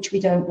 which we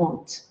don't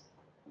want.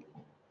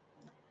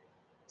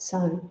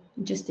 So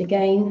just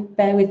again,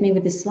 bear with me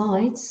with the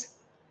slides.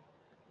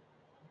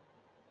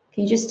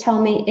 Can you just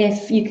tell me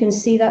if you can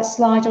see that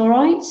slide all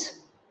right?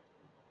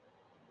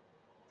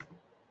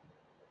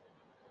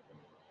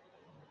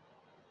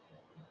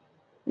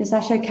 Is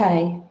that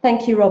okay?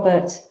 Thank you,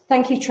 Robert.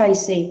 Thank you,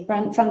 Tracy.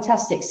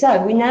 Fantastic.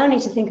 So we now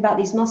need to think about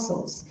these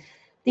muscles.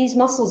 These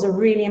muscles are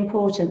really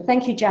important.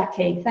 Thank you,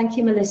 Jackie. Thank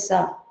you,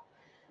 Melissa.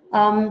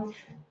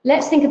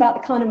 Let's think about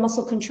the kind of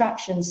muscle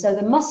contractions. So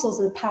the muscles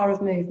are the power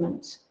of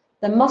movement.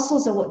 The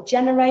muscles are what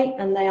generate,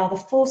 and they are the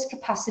force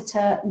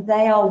capacitor.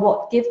 They are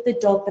what give the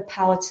dog the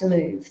power to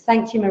move.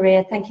 Thank you,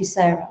 Maria. Thank you,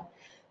 Sarah.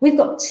 We've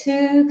got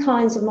two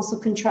kinds of muscle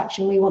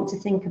contraction we want to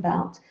think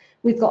about.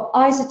 We've got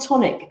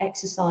isotonic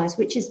exercise,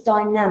 which is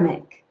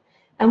dynamic,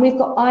 and we've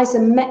got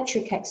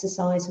isometric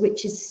exercise,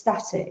 which is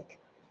static.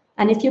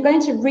 And if you're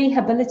going to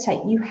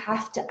rehabilitate, you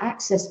have to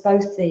access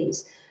both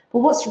these. But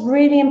what's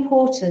really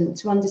important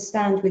to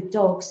understand with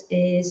dogs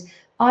is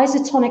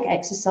isotonic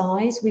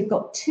exercise. We've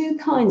got two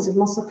kinds of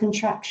muscle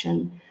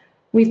contraction.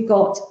 We've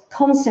got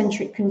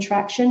concentric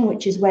contraction,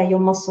 which is where your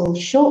muscle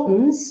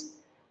shortens,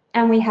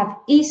 and we have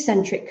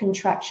eccentric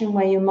contraction,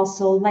 where your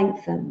muscle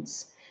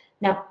lengthens.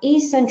 Now,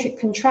 eccentric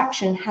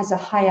contraction has a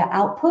higher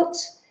output,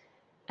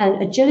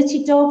 and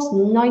agility dogs,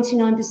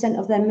 99%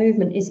 of their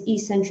movement is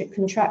eccentric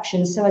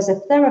contraction. So as a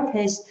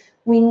therapist,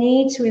 we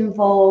need to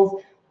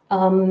involve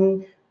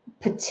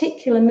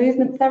particular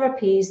movement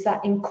therapies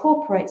that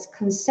incorporates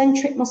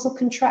concentric muscle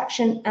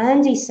contraction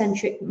and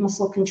eccentric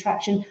muscle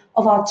contraction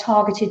of our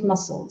targeted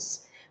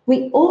muscles.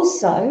 We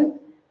also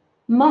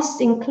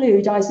must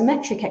include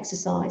isometric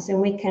exercise, and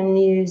we can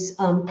use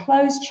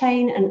closed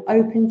chain and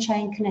open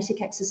chain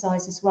kinetic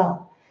exercise as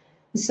well.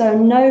 So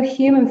no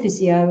human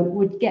physio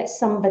would get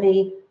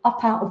somebody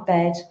up out of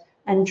bed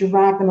and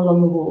drag them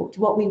along the ward.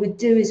 What we would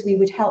do is we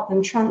would help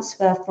them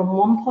transfer from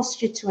one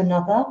posture to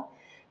another.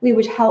 We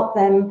would help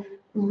them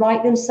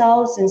right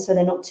themselves, and so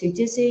they're not too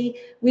dizzy.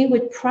 We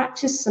would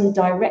practice some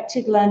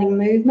directed learning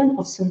movement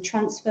of some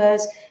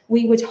transfers.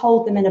 We would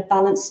hold them in a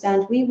balanced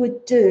stand. We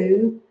would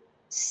do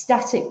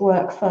static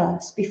work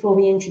first before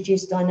we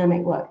introduce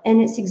dynamic work. And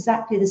it's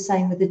exactly the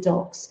same with the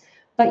dogs.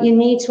 But you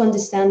need to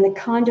understand the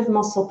kind of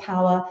muscle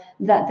power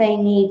that they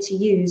need to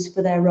use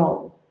for their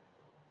role.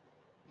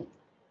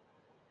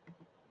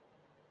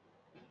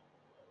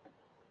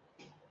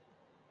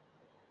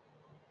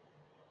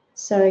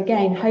 So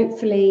again,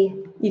 hopefully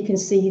you can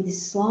see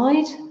this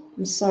slide.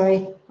 I'm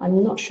sorry,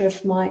 I'm not sure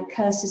if my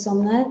cursor's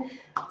on there.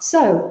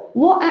 So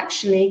what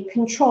actually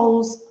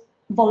controls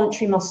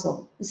voluntary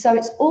muscle? So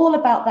it's all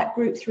about that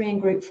group 3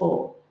 and group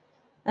 4.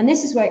 And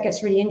this is where it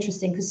gets really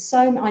interesting, because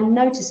I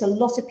notice a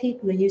lot of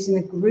people are using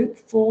the group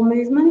 4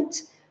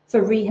 movement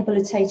for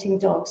rehabilitating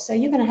dogs. So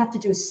you're going to have to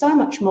do so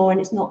much more, and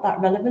it's not that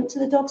relevant to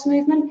the dog's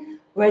movement.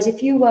 Whereas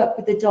if you work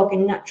with the dog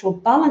in natural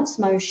balance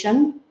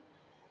motion,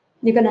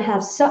 you're going to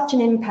have such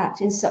an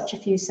impact in such a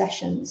few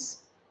sessions.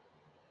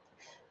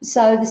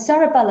 So the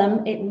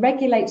cerebellum, it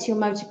regulates your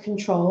motor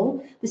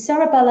control. The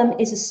cerebellum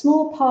is a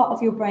small part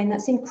of your brain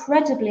that's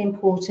incredibly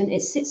important.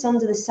 It sits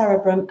under the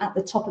cerebrum at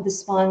the top of the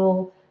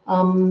spinal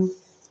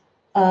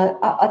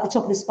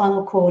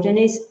cord, and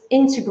is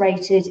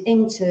integrated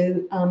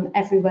into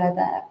everywhere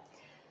there.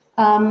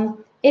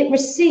 It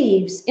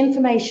receives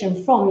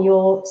information from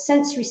your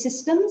sensory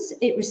systems.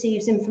 It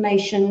receives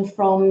information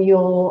from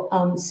your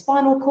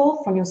spinal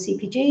cord, from your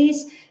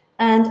CPGs,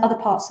 and other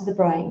parts of the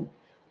brain.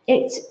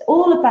 It's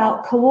all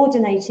about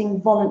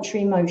coordinating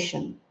voluntary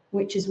motion,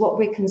 which is what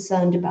we're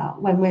concerned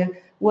about when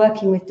we're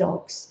working with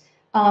dogs.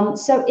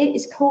 So it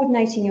is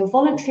coordinating your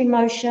voluntary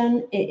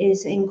motion. It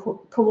is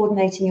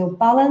coordinating your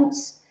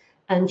balance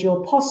and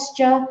your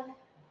posture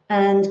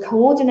and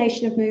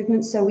coordination of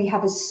movement, so we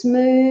have a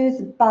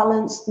smooth,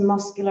 balanced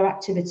muscular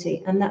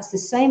activity. And that's the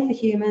same for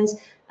humans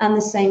and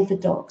the same for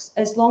dogs,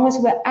 as long as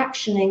we're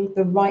actioning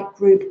the right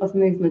group of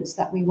movements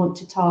that we want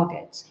to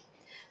target.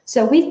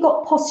 So we've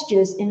got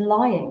postures in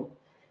lying,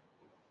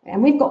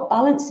 and we've got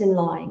balance in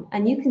lying.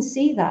 And you can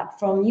see that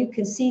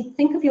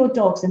think of your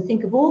dogs and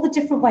think of all the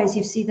different ways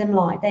you see them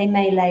lie. They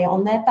may lay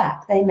on their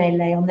back, they may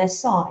lay on their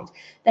side,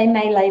 they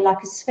may lay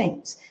like a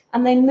sphinx,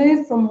 and they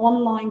move from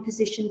one lying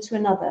position to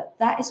another.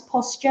 That is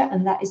posture,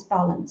 and that is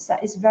balance.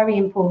 That is very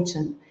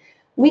important.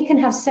 We can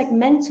have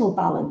segmental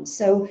balance.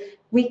 So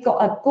we've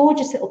got a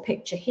gorgeous little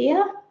picture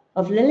here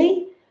of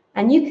Lily,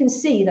 and you can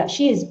see that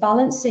she is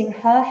balancing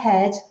her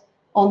head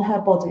on her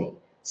body.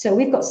 So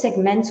we've got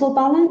segmental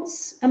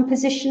balance and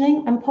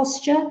positioning and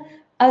posture,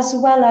 as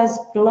well as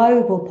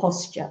global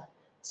posture.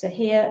 So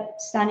here,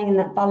 standing in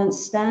that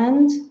balanced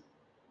stand,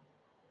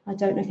 I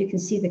don't know if you can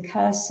see the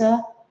cursor.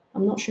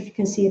 I'm not sure if you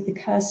can see the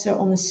cursor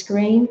on the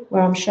screen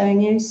where I'm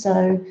showing you,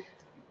 so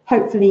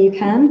hopefully you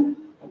can.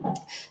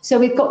 So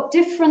we've got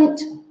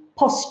different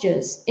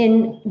postures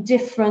in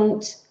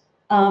different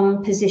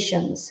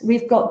positions.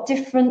 We've got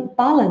different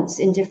balance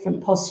in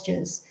different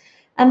postures.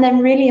 And then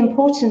really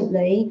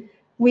importantly,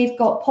 we've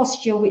got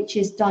posture which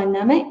is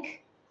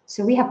dynamic.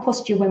 So we have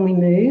posture when we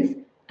move,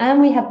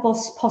 and we have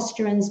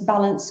posture and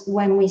balance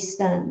when we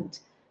stand.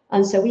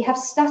 And so we have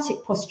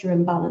static posture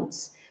and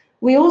balance.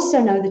 We also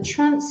know the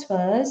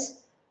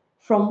transfers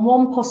from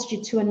one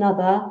posture to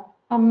another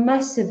are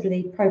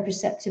massively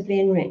proprioceptively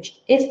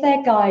enriched if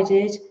they're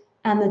guided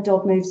and the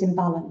dog moves in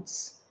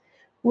balance.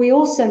 We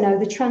also know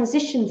the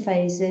transition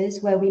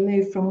phases where we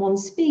move from one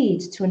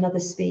speed to another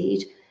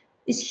speed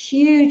is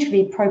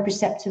hugely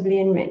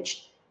proprioceptively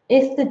enriched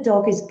if the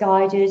dog is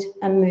guided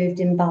and moved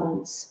in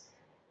balance.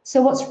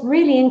 So what's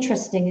really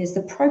interesting is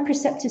the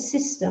proprioceptive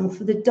system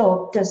for the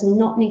dog does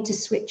not need to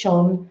switch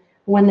on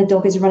when the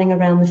dog is running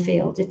around the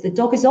field. If the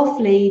dog is off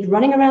lead,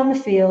 running around the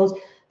field,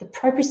 the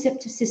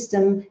proprioceptive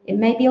system, it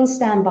may be on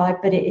standby,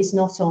 but it is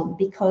not on,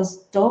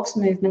 because dog's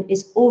movement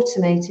is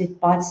automated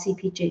by the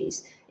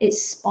CPGs.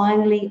 It's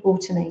spinally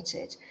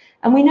automated.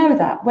 And we know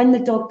that when the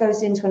dog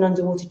goes into an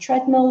underwater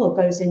treadmill or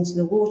goes into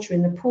the water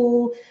in the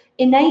pool,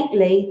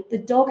 innately, the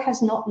dog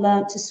has not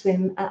learnt to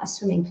swim at a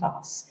swimming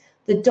class.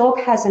 The dog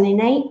has an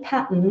innate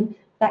pattern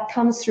that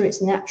comes through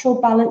its natural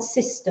balance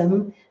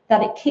system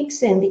that it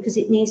kicks in because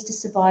it needs to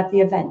survive the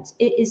event.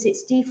 It is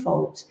its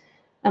default.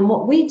 And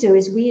what we do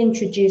is we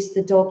introduce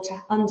the dog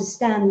to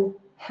understand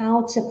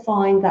how to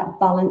find that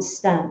balanced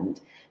stand.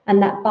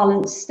 And that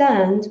balanced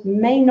stand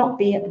may not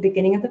be at the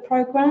beginning of the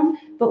program,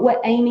 but we're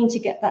aiming to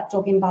get that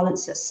dog in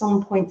balance at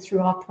some point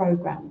through our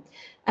program.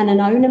 And an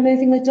owner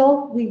moving the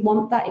dog, we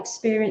want that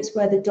experience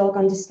where the dog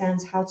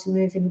understands how to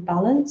move in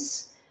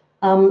balance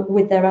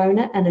with their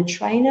owner, and a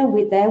trainer,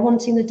 they're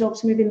wanting the dog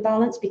to move in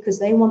balance because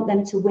they want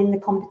them to win the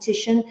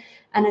competition.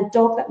 And a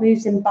dog that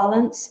moves in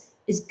balance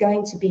is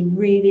going to be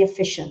really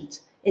efficient.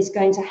 It's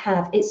going to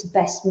have its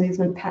best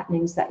movement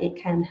patternings that it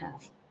can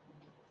have.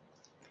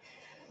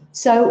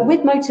 So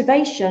with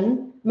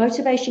motivation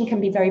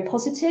can be very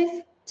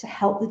positive to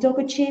help the dog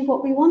achieve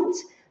what we want,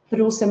 but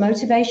also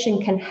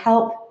motivation can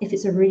help, if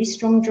it's a really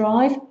strong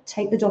drive,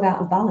 take the dog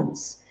out of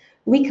balance.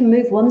 We can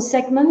move one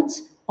segment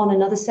on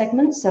another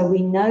segment, so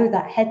we know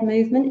that head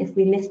movement, if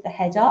we lift the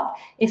head up,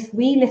 if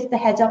we lift the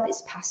head up,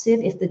 it's passive.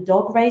 If the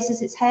dog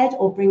raises its head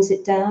or brings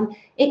it down,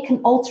 it can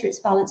alter its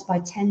balance by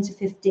 10 to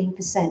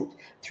 15%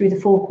 through the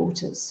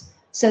forequarters.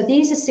 So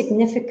these are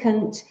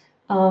significant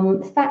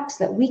facts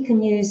that we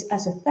can use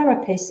as a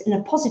therapist in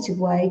a positive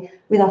way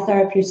with our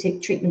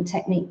therapeutic treatment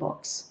technique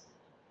box.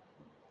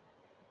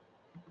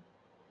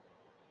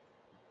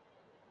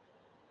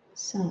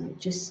 So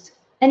just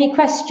any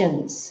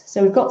questions?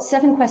 So we've got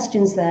 7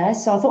 questions there.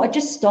 So I thought I'd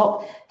just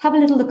stop, have a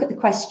little look at the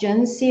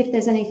questions, see if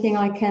there's anything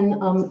I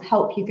can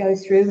help you go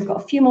through. We've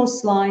got a few more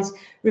slides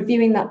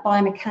reviewing that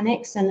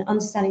biomechanics and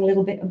understanding a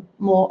little bit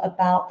more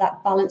about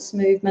that balance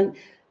movement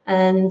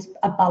and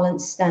a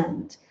balanced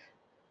stand.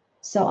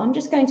 So I'm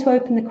just going to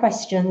open the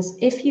questions.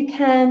 If you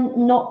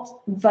can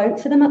not vote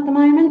for them at the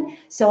moment,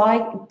 so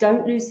I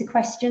don't lose the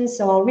questions,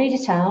 so I'll read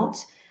it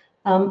out.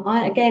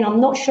 Again, I'm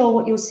not sure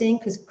what you're seeing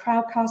because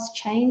Crowdcast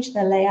changed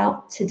their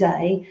layout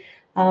today.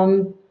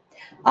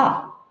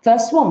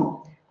 First one.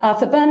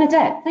 For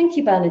Bernadette, thank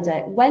you,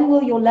 Bernadette. When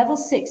will your level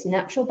 6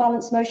 natural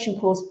balance motion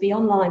course be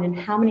online and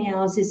how many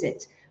hours is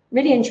it?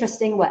 Really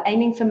interesting. We're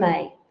aiming for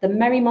May. The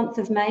merry month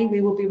of May,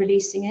 we will be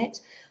releasing it.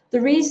 The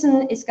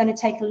reason it's going to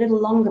take a little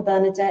longer,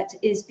 Bernadette,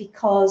 is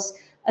because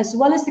as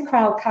well as the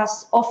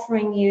Crowdcast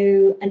offering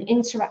you an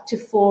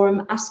interactive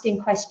forum,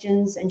 asking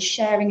questions and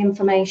sharing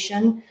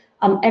information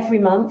every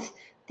month,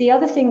 the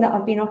other thing that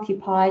I've been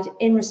occupied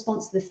in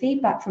response to the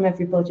feedback from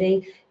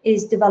everybody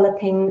is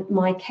developing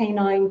my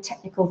Canine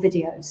technical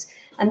videos.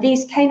 And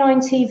these Canine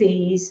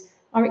TVs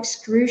are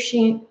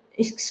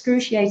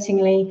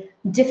excruciatingly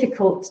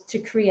difficult to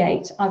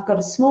create. I've got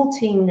a small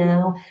team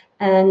now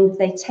and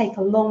they take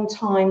a long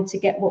time to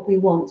get what we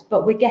want,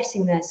 but we're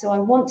getting there. So I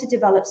want to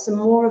develop some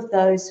more of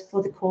those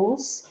for the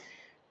course.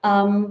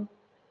 And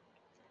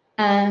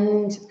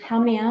how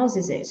many hours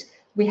is it?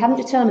 We haven't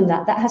determined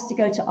that. That has to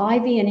go to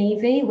IV and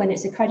EV. When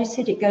it's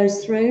accredited, it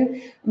goes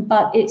through,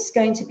 but it's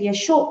going to be a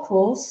short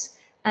course.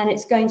 And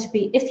it's going to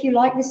be, if you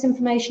like this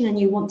information and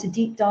you want to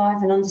deep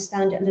dive and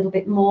understand it a little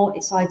bit more,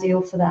 it's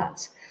ideal for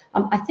that.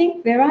 I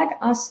think Virag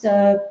asked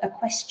a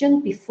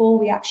question before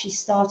we actually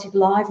started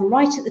live,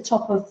 right at the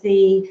top of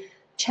the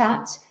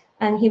chat,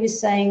 and he was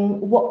saying,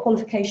 what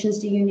qualifications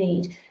do you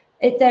need?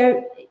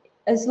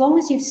 As long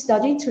as you've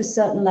studied to a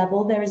certain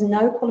level, there is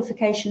no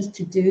qualifications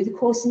to do the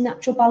course in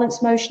natural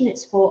balance motion.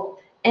 It's for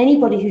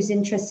anybody who's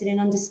interested in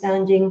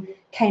understanding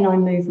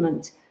canine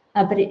movement,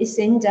 but it is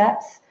in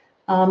depth.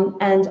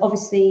 And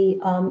obviously,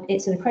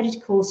 it's an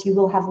accredited course. You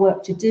will have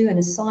work to do and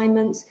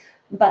assignments.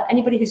 But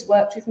anybody who's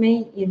worked with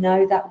me, you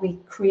know that we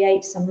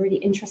create some really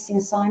interesting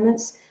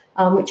assignments,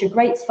 which are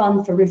great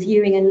fun for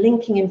reviewing and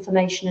linking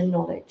information and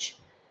knowledge.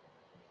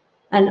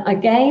 And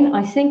again,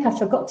 I think I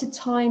forgot to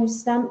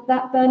timestamp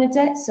that,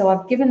 Bernadette. So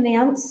I've given the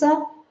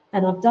answer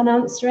and I've done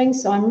answering.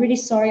 So I'm really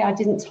sorry I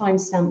didn't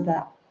timestamp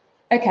that.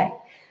 Okay,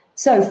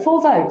 so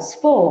 4 votes.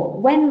 4,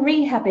 when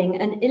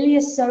rehabbing an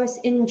iliopsoas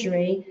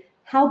injury,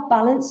 how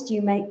balanced do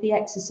you make the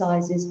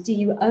exercises? Do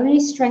you only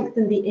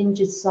strengthen the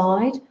injured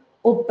side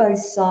or both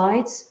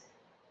sides?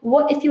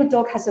 What if your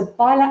dog has a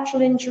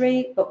bilateral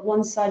injury, but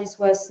one side is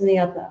worse than the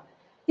other?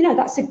 You know,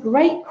 that's a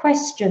great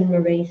question,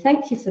 Marie.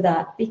 Thank you for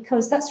that,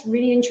 because that's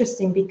really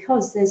interesting,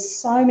 because there's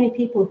so many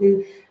people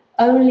who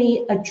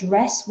only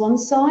address one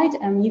side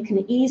and you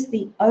can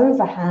easily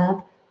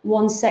overhab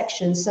one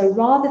section. So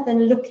rather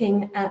than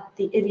looking at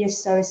the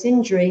iliopsoas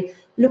injury,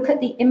 look at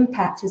the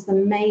impact as the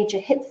major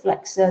hip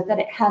flexor that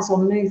it has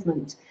on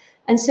movement.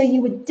 And so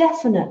you would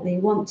definitely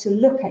want to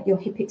look at your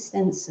hip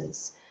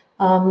extensors,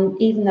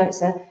 even though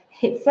it's a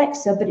hip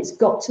flexor, but it's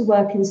got to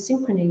work in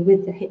synchrony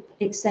with the hip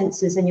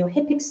extensors. And your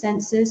hip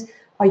extensors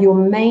are your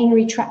main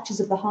retractors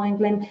of the hind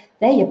limb.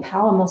 They're your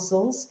power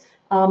muscles,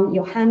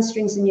 your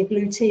hamstrings and your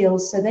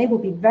gluteals. So they will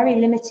be very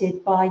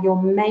limited by your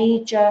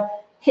major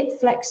hip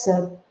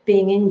flexor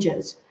being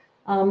injured.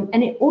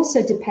 And it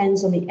also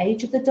depends on the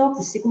age of the dog,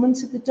 the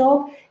sigmoids of the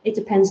dog. It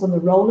depends on the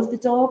role of the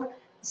dog.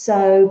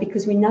 So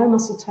because we know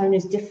muscle tone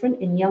is different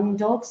in young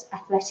dogs,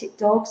 athletic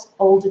dogs,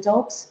 older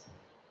dogs.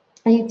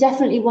 And you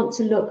definitely want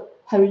to look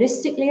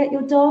holistically at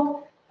your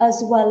dog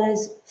as well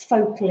as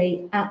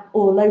focally at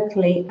or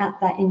locally at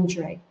that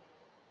injury.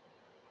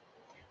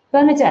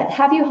 Bernadette,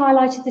 have you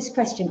highlighted this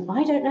question?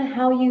 I don't know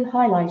how you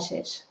highlight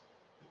it.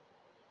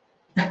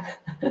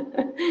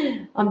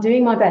 I'm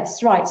doing my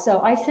best. Right,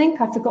 so I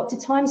think I forgot to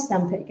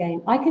timestamp it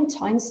again. I can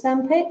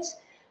timestamp it,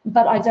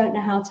 but I don't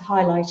know how to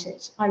highlight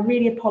it. I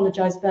really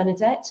apologize,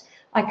 Bernadette.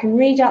 I can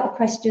read out the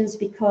questions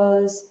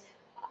because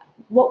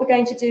what we're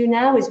going to do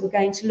now is we're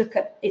going to look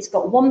at, it's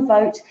got 1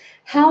 vote.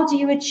 How do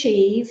you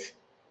achieve,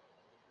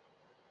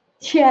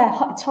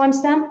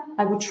 timestamp?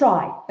 I will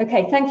try.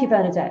 Okay, thank you,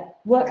 Bernadette.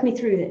 Work me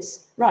through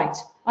this. Right,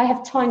 I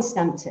have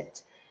timestamped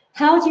it.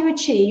 How do you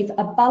achieve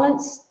a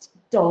balanced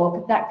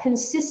dog that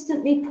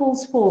consistently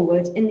pulls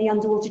forward in the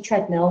underwater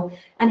treadmill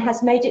and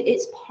has made it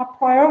its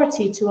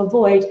priority to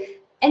avoid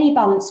any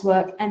balance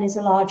work and is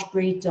a large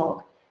breed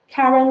dog?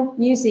 Karen,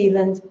 New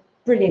Zealand,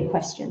 brilliant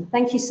question.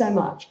 Thank you so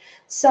much.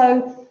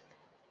 So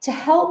to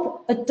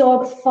help a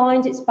dog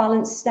find its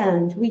balanced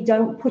stand, we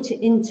don't put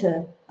it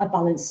into a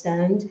balanced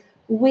stand.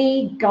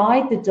 We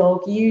guide the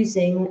dog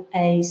using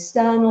a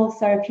sternal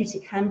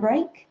therapeutic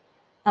handbrake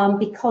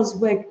because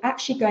we're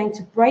actually going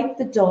to brake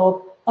the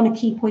dog on a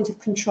key point of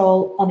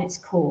control on its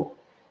core.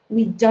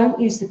 We don't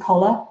use the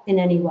collar in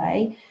any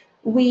way.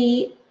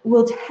 We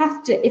will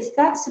have to, if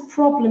that's a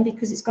problem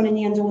because it's got in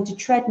the underwater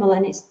treadmill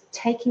and it's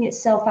taking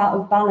itself out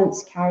of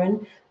balance,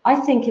 Karen, I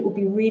think it would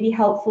be really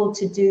helpful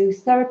to do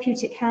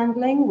therapeutic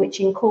handling, which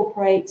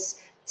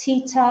incorporates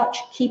T-touch,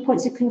 key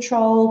points of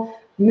control,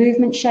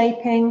 movement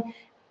shaping,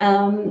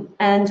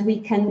 and we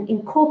can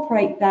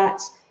incorporate that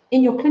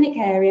in your clinic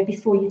area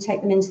before you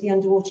take them into the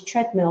underwater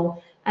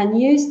treadmill,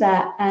 and use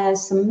that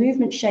as some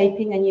movement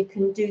shaping, and you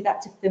can do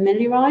that to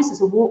familiarize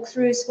as a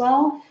walkthrough as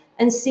well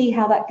and see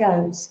how that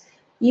goes.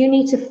 You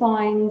need to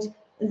find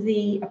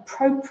the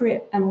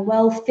appropriate and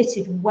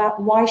well-fitted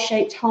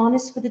Y-shaped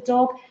harness for the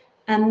dog,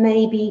 and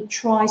maybe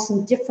try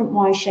some different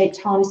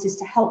Y-shaped harnesses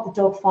to help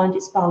the dog find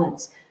its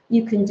balance.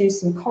 You can do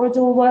some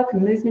corridor work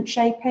and movement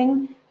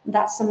shaping.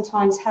 That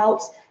sometimes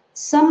helps.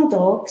 Some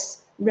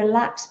dogs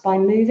relax by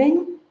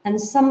moving,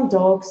 and some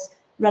dogs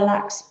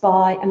relax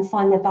by and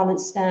find their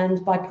balance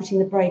stand by putting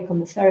the brake on,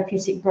 the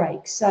therapeutic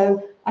brake. So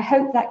I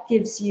hope that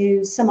gives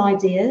you some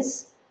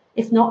ideas.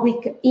 If not,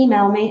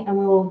 email me and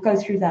we'll go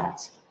through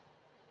that.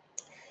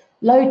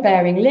 Load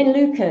bearing, Lynn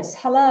Lucas,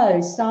 hello,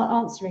 start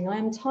answering. I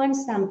am time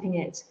stamping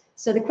it.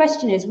 So the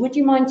question is, would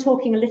you mind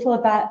talking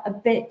a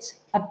bit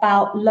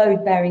about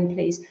load bearing,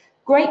 please?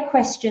 Great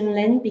question,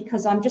 Lynn,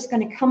 because I'm just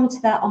going to come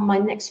to that on my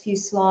next few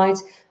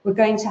slides. We're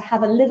going to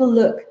have a little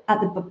look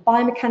at the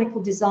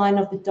biomechanical design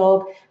of the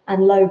dog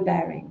and load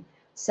bearing.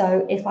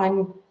 So if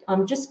I'm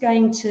just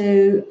going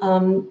to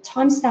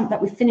timestamp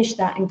that we finish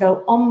that and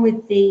go on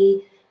with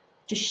the,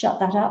 just shut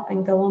that up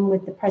and go on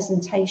with the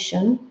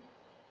presentation.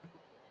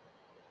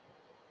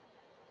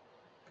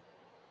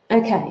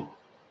 Okay.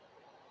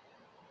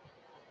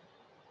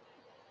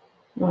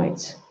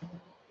 Right.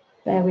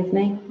 Bear with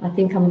me. I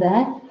think I'm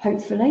there,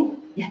 hopefully.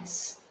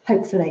 Yes,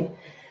 hopefully.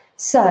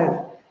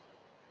 So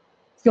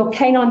your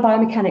canine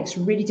biomechanics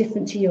are really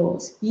different to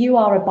yours. You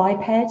are a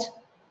biped.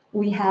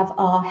 We have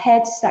our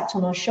head stacked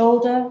on our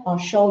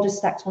shoulders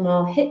stacked on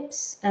our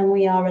hips, and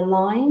we are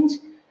aligned,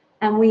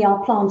 and we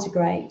are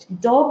plantigrade.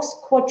 Dogs,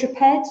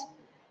 quadruped,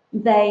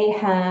 they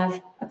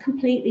have a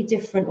completely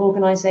different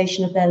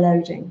organization of their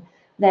loading.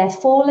 Their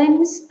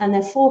forelimbs and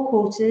their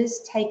forequarters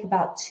take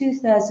about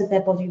 2/3 of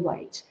their body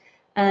weight,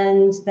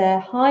 and their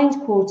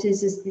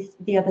hindquarters is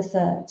the other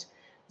third.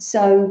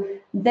 So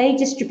they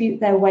distribute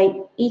their weight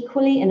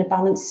equally in a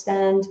balanced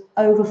stand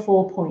over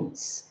 4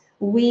 points.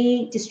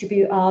 We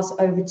distribute ours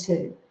over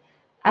 2.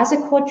 As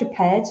a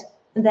quadruped,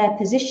 their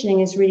positioning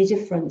is really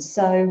different.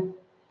 So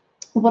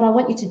what I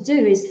want you to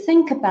do is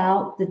think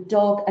about the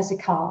dog as a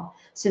car.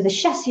 So the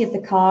chassis of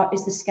the car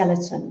is the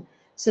skeleton.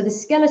 So the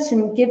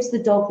skeleton gives the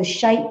dog the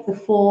shape, the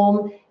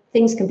form,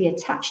 things can be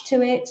attached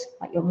to it,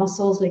 like your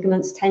muscles,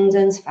 ligaments,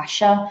 tendons,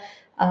 fascia,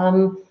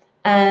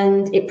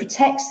 and it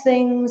protects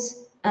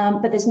things,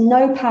 but there's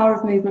no power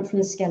of movement from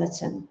the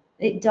skeleton.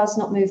 It does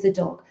not move the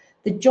dog.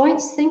 The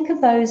joints, think of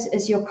those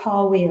as your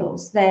car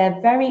wheels. They're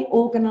very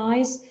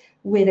organized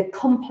with a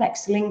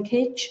complex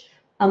linkage.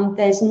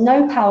 There's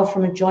no power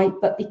from a joint,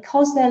 but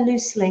because they're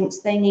loose links,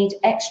 they need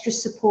extra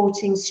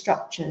supporting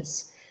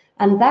structures.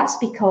 And that's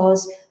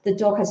because the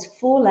dog has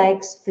 4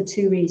 legs for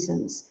 2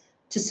 reasons.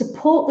 To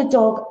support the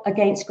dog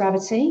against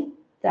gravity,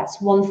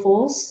 that's one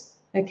force,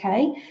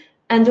 okay?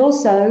 And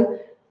also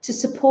to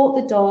support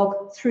the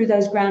dog through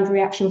those ground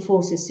reaction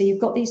forces. So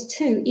you've got these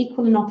 2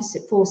 equal and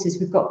opposite forces.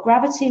 We've got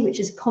gravity, which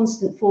is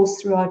constant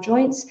force through our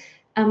joints,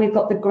 and we've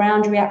got the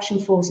ground reaction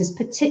forces,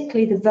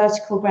 particularly the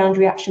vertical ground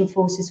reaction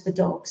forces for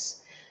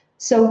dogs.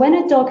 So when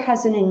a dog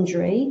has an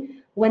injury,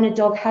 when a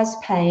dog has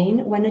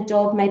pain, when a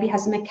dog maybe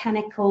has a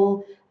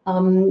mechanical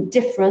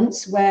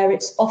difference where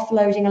it's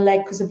offloading a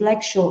leg because of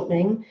leg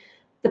shortening,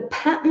 the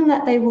pattern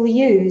that they will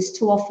use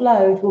to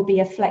offload will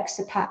be a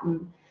flexor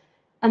pattern.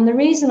 And the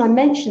reason I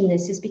mention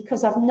this is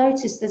because I've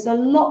noticed there's a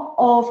lot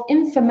of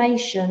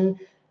information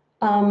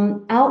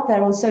out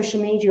there on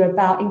social media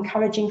about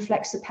encouraging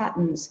flexor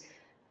patterns.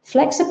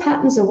 Flexor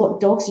patterns are what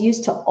dogs use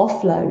to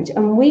offload,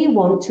 and we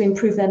want to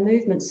improve their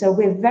movement. So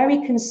we're very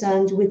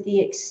concerned with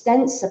the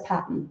extensor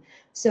pattern.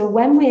 So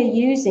when we're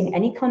using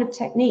any kind of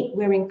technique,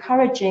 we're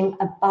encouraging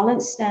a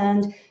balanced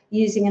stand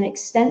using an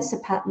extensor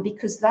pattern,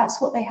 because that's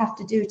what they have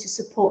to do to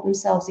support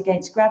themselves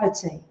against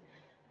gravity.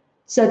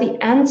 So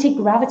the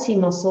anti-gravity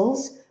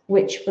muscles,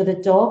 which for the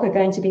dog are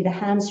going to be the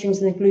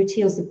hamstrings and the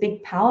gluteals, the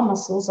big power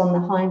muscles on the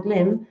hind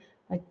limb.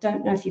 I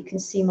don't know if you can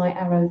see my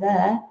arrow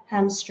there,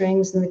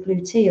 hamstrings and the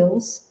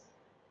gluteals.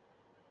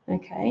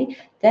 Okay,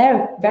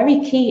 they're very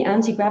key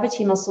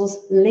anti-gravity muscles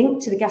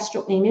linked to the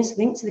gastrocnemius,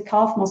 linked to the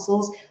calf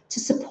muscles to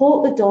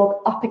support the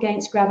dog up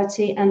against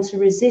gravity and to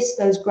resist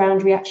those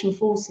ground reaction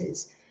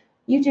forces.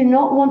 You do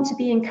not want to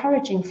be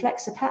encouraging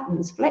flexor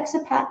patterns.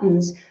 Flexor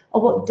patterns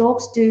are what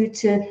dogs do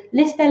to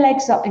lift their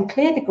legs up and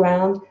clear the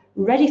ground,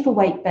 ready for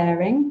weight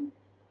bearing.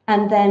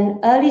 And then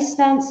early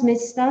stance, mid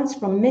stance,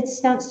 from mid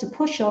stance to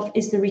push off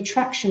is the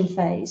retraction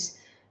phase.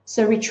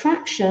 So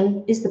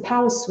retraction is the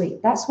power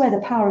sweep. That's where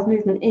the power of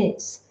movement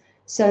is.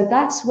 So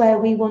that's where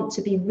we want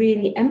to be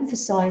really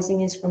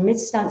emphasizing, is from mid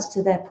stance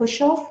to their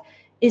push off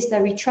is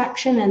their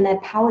retraction and their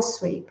power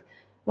sweep.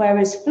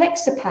 Whereas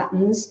flexor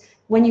patterns,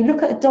 when you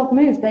look at a dog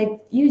move, they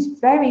use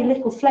very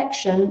little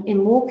flexion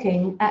in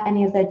walking at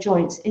any of their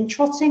joints. In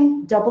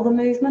trotting, double the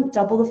movement,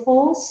 double the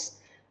force.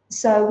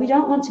 So we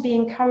don't want to be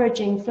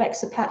encouraging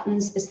flexor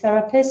patterns as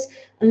therapists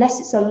unless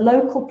it's a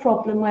local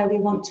problem where we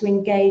want to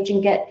engage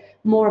and get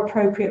more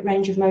appropriate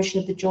range of motion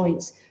of the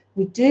joints.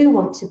 We do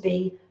want to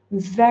be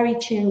very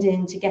tuned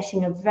in to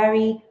getting a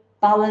very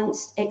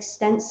balanced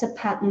extensor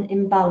pattern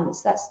in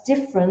balance. That's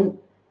different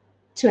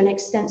to an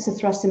extensor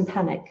thrust and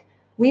panic.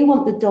 We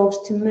want the dogs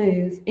to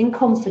move in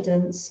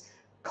confidence,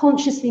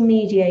 consciously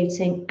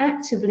mediating,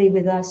 actively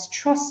with us,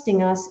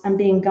 trusting us and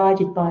being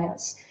guided by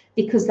us,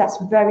 because that's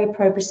very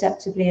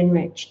proprioceptively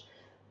enriched.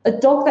 A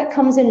dog that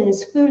comes in and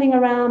is fooling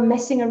around,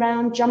 messing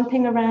around,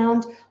 jumping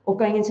around, or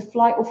going into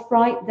flight or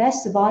fright, they're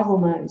survival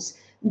modes.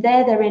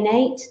 They're their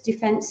innate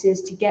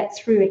defenses to get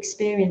through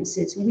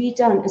experiences. We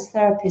don't, as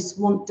therapists,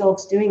 want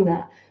dogs doing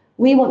that.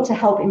 We want to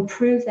help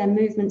improve their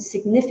movement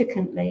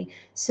significantly.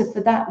 So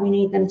for that, we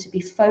need them to be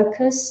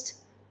focused,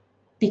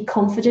 be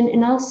confident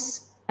in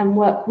us, and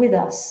work with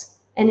us.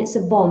 And it's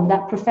a bond,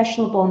 that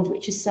professional bond,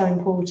 which is so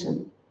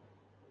important.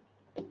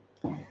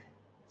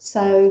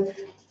 So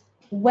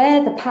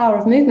where the power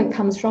of movement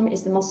comes from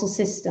is the muscle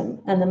system.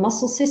 And the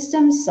muscle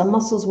system, some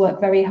muscles work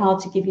very hard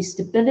to give you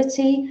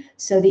stability,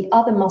 so the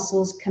other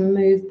muscles can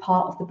move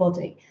part of the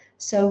body.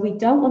 So we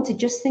don't want to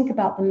just think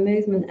about the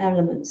movement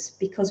elements,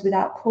 because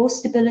without core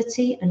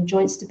stability and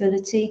joint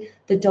stability,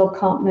 the dog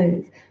can't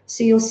move.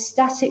 So your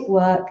static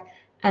work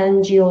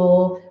and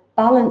your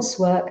balance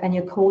work and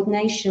your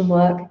coordination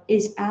work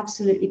is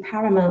absolutely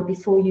paramount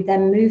before you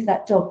then move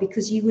that dog,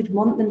 because you would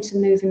want them to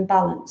move in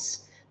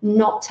balance,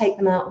 not take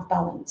them out of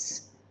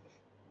balance.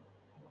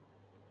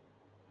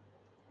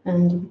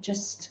 And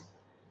just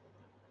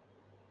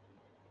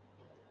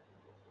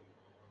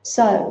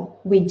so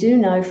we do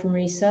know from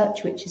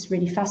research, which is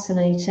really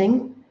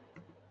fascinating,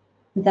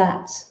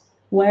 that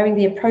wearing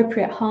the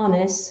appropriate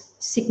harness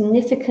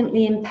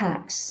significantly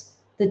impacts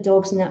the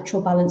dog's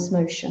natural balance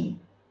motion.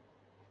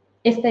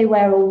 If they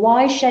wear a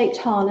Y-shaped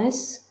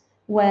harness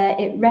where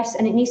it rests,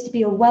 and it needs to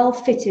be a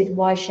well-fitted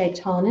Y-shaped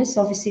harness,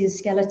 obviously the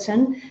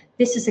skeleton.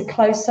 This is a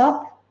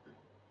close-up.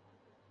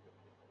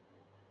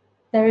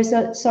 There is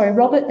a, sorry,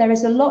 Robert, there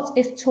is a lot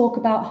of talk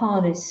about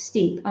harness,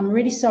 steep. I'm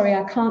really sorry,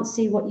 I can't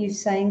see what you're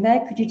saying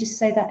there. Could you just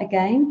say that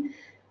again?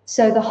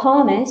 So the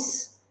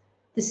harness,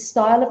 the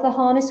style of the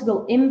harness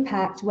will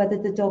impact whether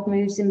the dog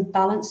moves in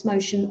balanced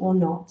motion or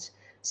not.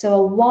 So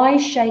a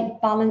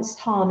Y-shaped balanced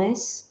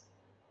harness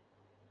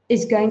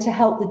is going to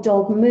help the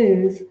dog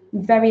move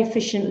very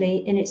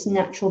efficiently in its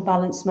natural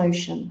balanced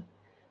motion.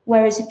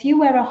 Whereas if you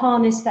wear a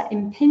harness that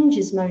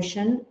impinges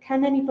motion,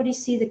 can anybody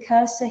see the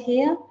cursor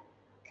here?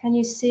 Can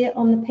you see it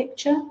on the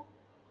picture?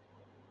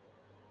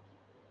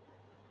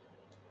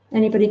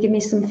 Anybody give me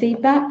some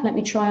feedback? Let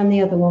me try on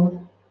the other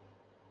one.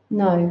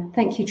 No,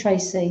 thank you,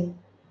 Tracy.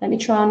 Let me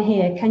try on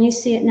here. Can you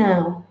see it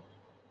now?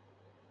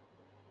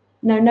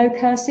 No, no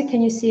cursor.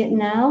 Can you see it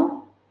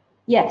now?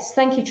 Yes,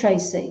 thank you,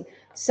 Tracy.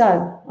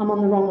 So I'm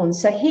on the wrong one.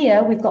 So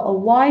here we've got a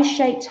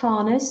Y-shaped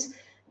harness,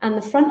 and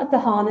the front of the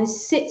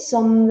harness sits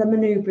on the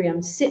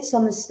manubrium, sits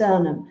on the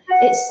sternum.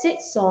 It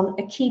sits on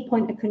a key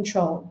point of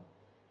control.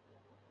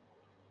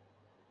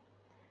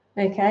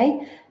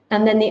 Okay,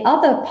 and then the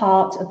other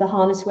part of the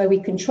harness where we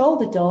control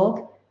the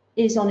dog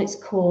is on its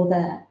core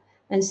there.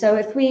 And so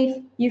if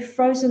you've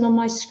frozen on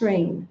my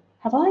screen,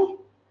 have I?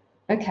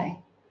 Okay,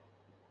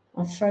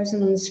 I've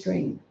frozen on the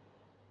screen.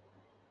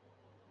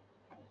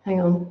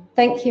 Hang on,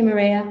 thank you,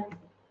 Maria.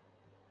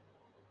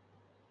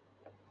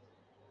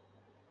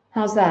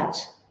 How's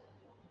that?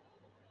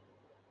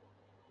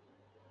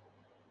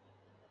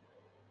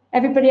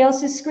 Everybody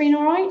else's screen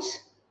all right?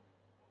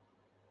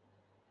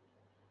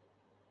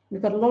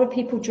 We've got a lot of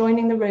people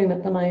joining the room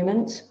at the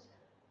moment.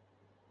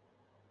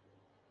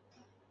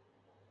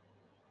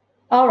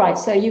 All right,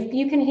 so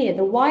you can hear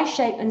the Y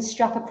shape and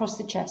strap across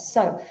the chest.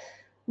 So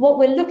what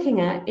we're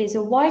looking at is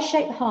a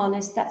Y-shaped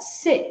harness that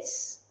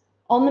sits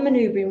on the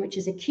manubrium, which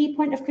is a key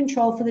point of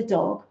control for the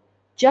dog,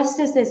 just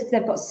as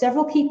they've got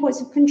several key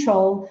points of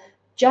control,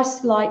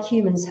 just like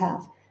humans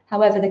have.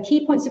 However, the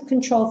key points of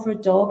control for a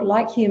dog,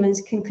 like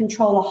humans, can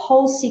control a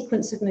whole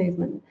sequence of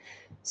movement.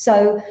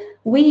 So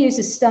we use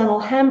a sternal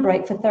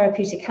handbrake for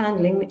therapeutic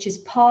handling, which is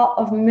part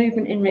of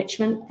movement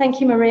enrichment. Thank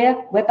you,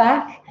 Maria. We're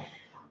back.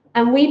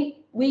 And we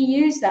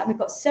use that. We've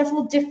got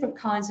several different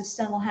kinds of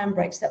sternal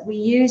handbrakes that we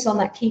use on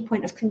that key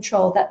point of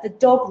control that the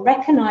dog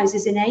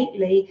recognizes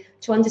innately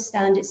to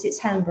understand it's its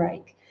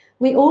handbrake.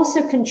 We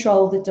also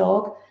control the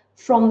dog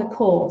from the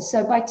core.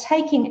 So by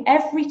taking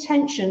every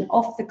tension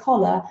off the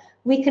collar,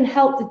 we can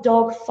help the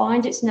dog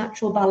find its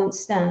natural balance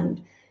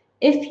stand.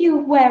 If you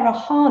wear a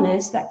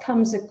harness that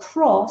comes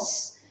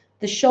across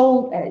the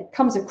shoulder,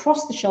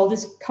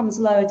 shoulders, comes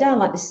lower down,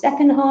 like the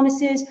step-in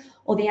harnesses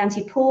or the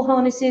anti-pull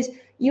harnesses,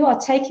 you are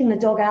taking the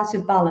dog out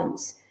of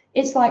balance.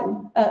 It's like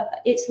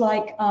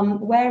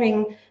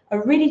wearing a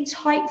really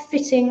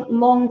tight-fitting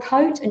long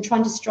coat and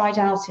trying to stride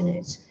out in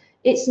it.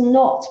 it's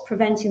not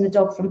preventing the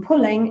dog from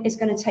pulling, it's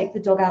going to take the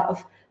dog out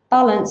of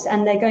balance,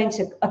 and they're going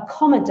to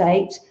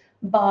accommodate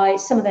by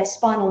some of their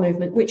spinal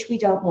movement, which we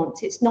don't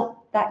want. It's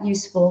not that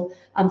useful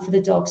for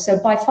the dog. So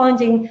by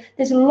finding,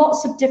 there's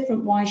lots of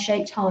different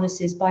Y-shaped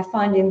harnesses, by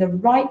finding the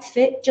right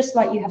fit, just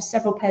like you have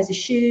several pairs of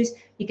shoes,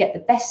 you get the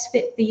best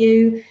fit for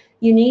you,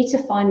 you need to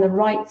find the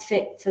right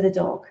fit for the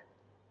dog.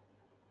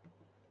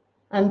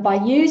 And by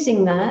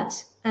using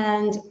that,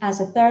 and as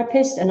a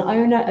therapist, an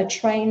owner, a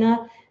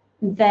trainer,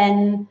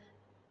 then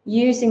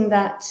using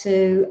that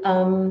to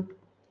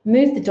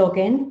move the dog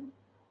in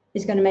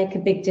is going to make a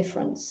big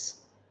difference.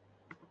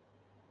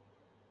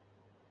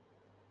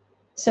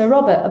 So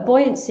Robert, a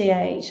buoyancy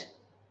aid,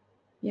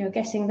 you're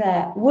getting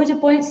there. Would a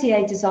buoyancy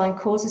aid design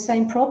cause the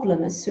same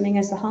problem as swimming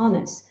as the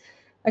harness?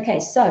 Okay,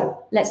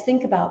 so let's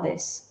think about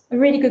this. A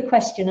really good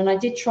question, and I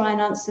did try and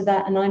answer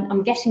that, and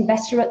I'm getting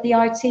better at the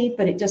IT,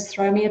 but it does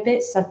throw me a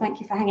bit, so thank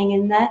you for hanging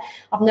in there.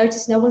 I've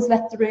noticed no one's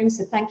left the room,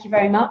 so thank you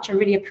very much. I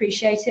really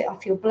appreciate it. I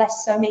feel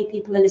blessed so many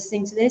people are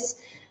listening to this.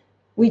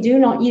 We do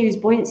not use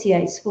buoyancy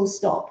aids, full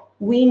stop.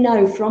 We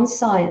know from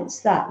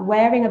science that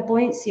wearing a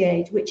buoyancy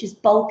aid, which is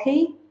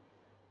bulky,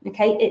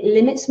 okay, it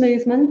limits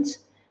movement.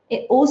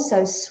 It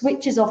also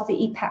switches off the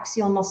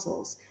epaxial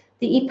muscles.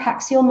 The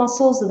epaxial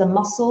muscles are the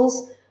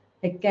muscles,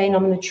 again,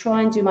 I'm going to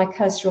try and do my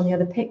cursor on the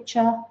other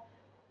picture,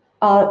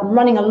 are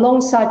running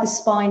alongside the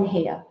spine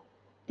here.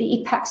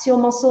 The epaxial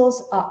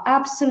muscles are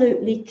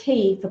absolutely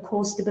key for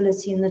core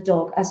stability in the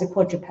dog as a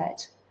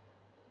quadruped.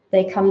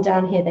 They come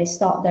down here,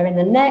 they're in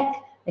the neck,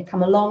 they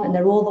come along, and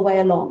they're all the way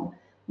along.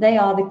 They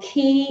are the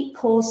key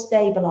core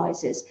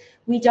stabilizers.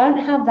 We don't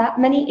have that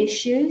many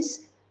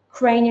issues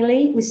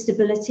cranially with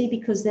stability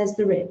because there's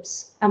the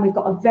ribs, and we've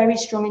got a very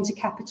strong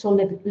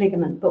intercapital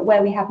ligament. But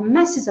where we have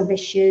masses of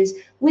issues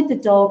with the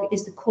dog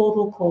is the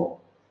caudal core.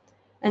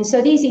 And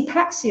so these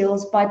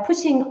epaxials, by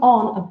putting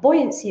on a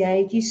buoyancy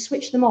aid, you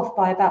switch them off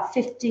by about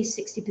 50,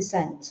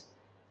 60%.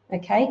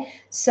 Okay,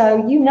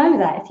 so you know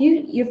that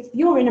if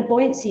you're in a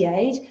buoyancy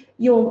aid,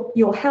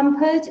 you're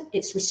hampered,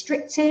 it's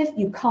restrictive,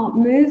 you can't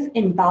move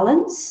in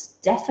balance,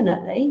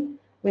 definitely,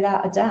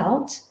 without a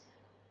doubt.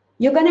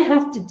 You're going to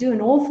have to do an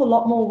awful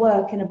lot more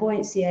work in a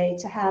buoyancy aid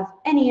to have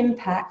any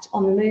impact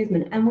on the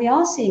movement. And we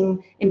are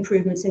seeing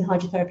improvements in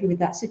hydrotherapy with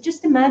that. So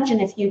just imagine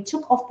if you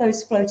took off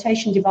those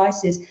flotation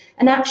devices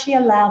and actually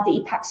allowed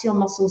the epaxial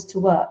muscles to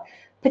work,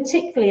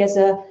 particularly as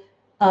a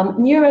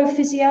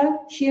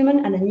neurophysio,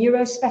 human, and a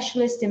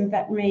neurospecialist in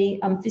veterinary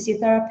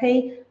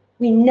physiotherapy.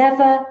 We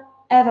never,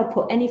 ever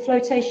put any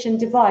flotation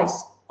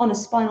device on a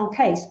spinal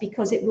case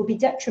because it will be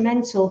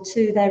detrimental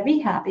to their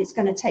rehab. It's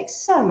going to take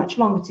so much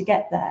longer to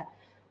get there.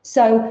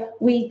 So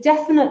we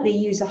definitely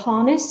use a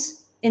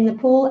harness in the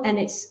pool, and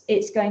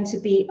it's going to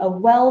be a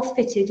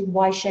well-fitted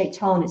Y-shaped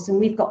harness. And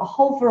we've got a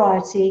whole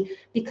variety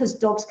because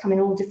dogs come in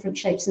all different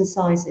shapes and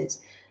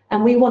sizes.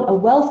 And we want a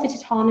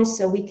well-fitted harness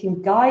so we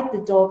can guide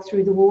the dog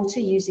through the water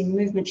using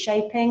movement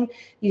shaping,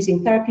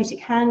 using therapeutic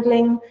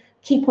handling,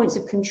 key points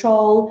of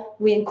control.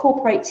 We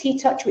incorporate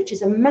T-touch, which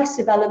is a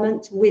massive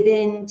element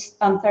within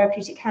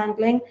therapeutic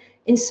handling,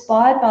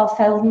 inspired by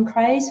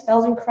Feldenkrais.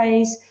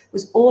 Feldenkrais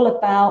was all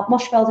about,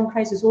 Mosh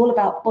Feldenkrais was all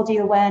about body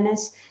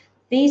awareness.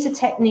 These are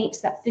techniques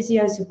that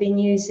physios have been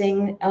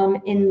using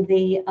in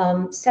the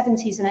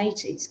 70s and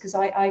 80s, because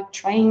I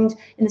trained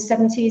in the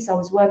 70s, I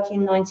was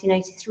working in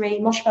 1983.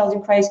 Mosh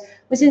Feldenkrais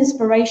was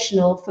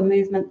inspirational for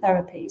movement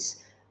therapies.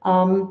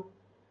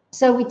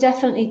 So we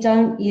definitely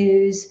don't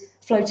use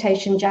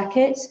flotation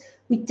jackets.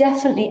 We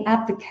definitely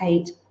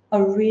advocate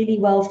a really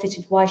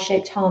well-fitted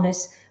Y-shaped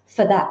harness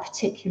for that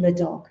particular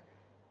dog.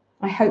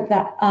 I hope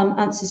that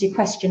answers your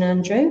question,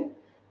 Andrew.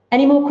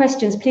 Any more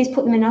questions, please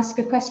put them in Ask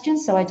a Question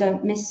so I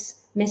don't miss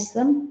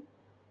them.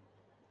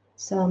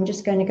 So I'm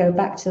just going to go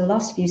back to the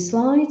last few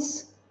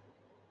slides.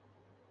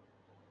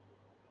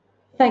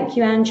 Thank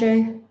you,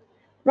 Andrew.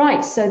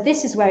 Right, so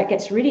this is where it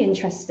gets really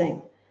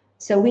interesting.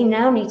 So we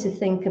now need to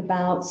think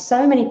about,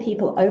 so many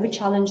people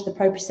over-challenge the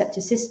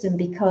proprioceptive system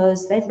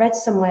because they've read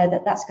somewhere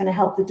that that's going to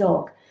help the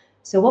dog.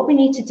 So what we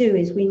need to do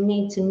is we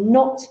need to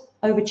not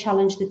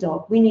over-challenge the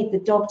dog. We need the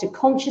dog to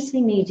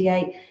consciously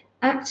mediate,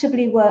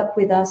 actively work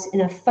with us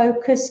in a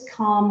focused,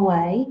 calm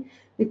way.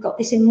 We've got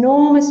this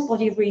enormous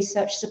body of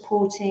research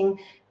supporting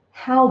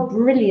how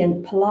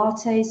brilliant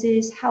Pilates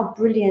is, how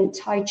brilliant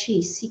Tai Chi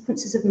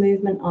sequences of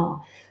movement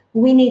are.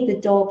 We need the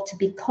dog to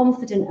be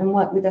confident and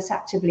work with us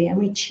actively, and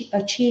we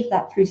achieve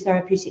that through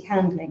therapeutic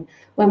handling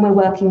when we're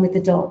working with the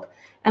dog.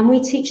 And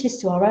we teach this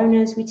to our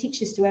owners, we teach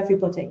this to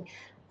everybody.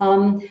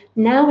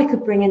 Now we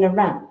could bring in a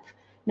ramp.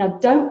 Now,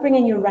 don't bring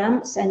in your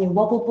ramps and your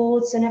wobble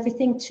boards and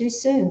everything too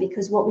soon,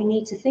 because what we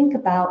need to think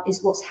about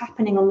is what's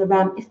happening on the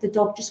ramp if the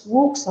dog just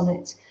walks on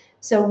it.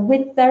 So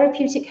with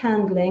therapeutic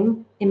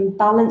handling in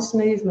balanced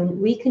movement,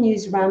 we can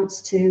use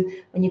ramps to,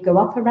 when you go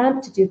up a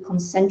ramp, to do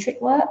concentric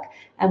work.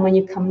 And when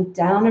you come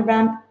down a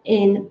ramp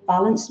in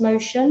balanced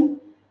motion,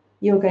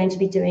 you're going to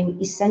be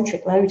doing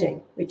eccentric loading,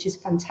 which is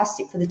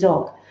fantastic for the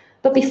dog.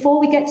 But before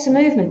we get to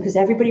movement, because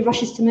everybody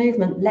rushes to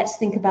movement, let's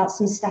think about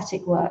some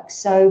static work.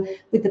 So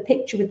with the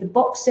picture with the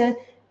boxer,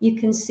 you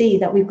can see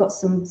that we've got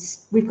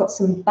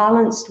some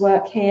balanced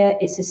work here.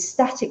 It's a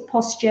static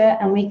posture,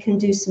 and we can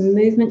do some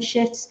movement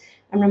shifts.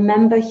 And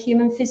remember,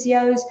 human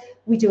physios,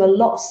 we do a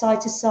lot of side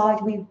to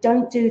side. We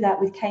don't do that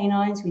with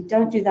canines. We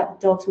don't do that with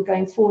dogs. We're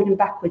going forward and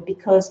backward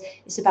because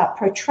it's about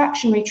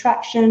protraction,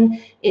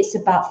 retraction. It's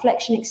about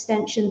flexion,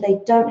 extension. They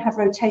don't have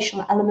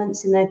rotational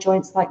elements in their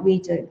joints like we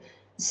do.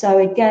 So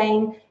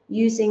again,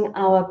 using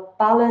our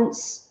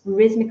balance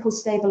rhythmical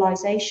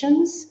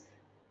stabilizations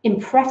in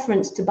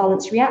preference to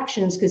balance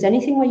reactions, because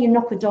anything where you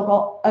knock a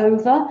dog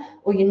over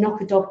or you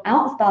knock a dog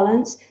out of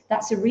balance,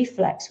 that's a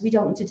reflex. We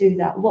don't want to do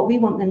that. What we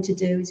want them to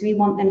do is we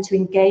want them to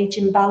engage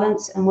in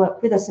balance and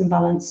work with us in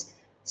balance.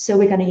 So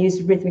we're going to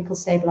use rhythmical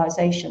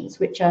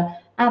stabilizations, which are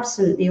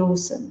absolutely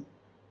awesome.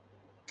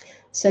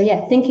 So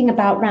yeah, thinking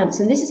about ramps,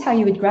 and this is how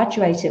you would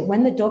graduate it.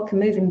 When the dog can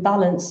move in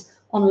balance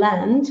on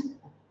land,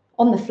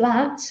 on the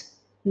flat,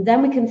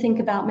 then we can think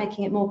about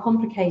making it more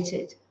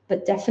complicated,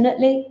 but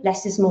definitely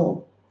less is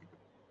more.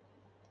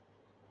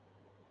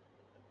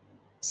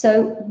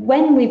 So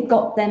when we've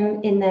got them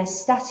in their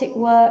static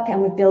work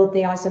and we build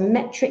the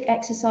isometric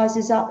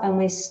exercises up and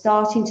we're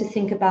starting to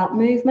think about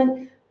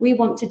movement, we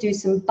want to do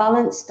some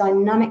balanced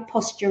dynamic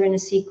posture in a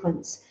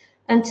sequence.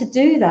 And to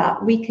do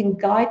that, we can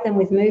guide them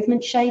with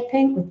movement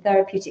shaping, with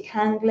therapeutic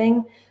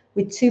handling,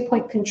 with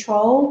 2-point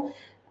control.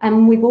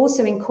 And we've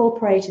also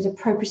incorporated a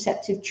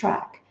proprioceptive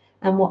track.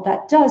 And what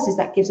that does is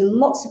that gives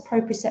lots of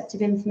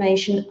proprioceptive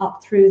information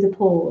up through the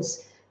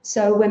paws.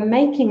 So we're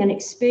making an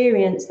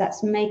experience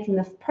that's making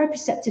the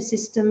proprioceptive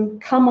system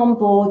come on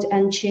board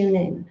and tune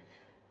in.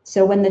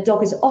 So when the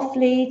dog is off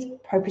lead,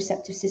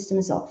 proprioceptive system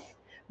is off.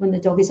 When the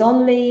dog is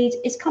on lead,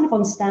 it's kind of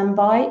on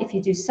standby. If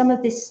you do some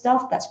of this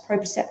stuff that's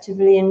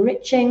proprioceptively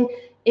enriching,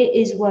 it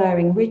is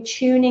whirring. We're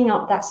tuning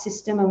up that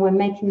system and we're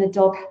making the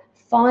dog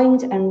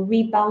find and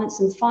rebalance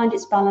and find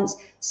its balance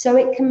so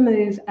it can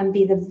move and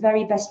be the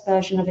very best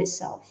version of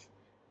itself.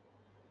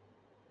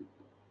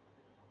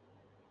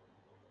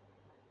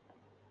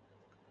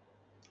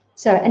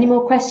 So any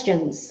more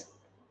questions?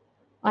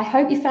 I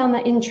hope you found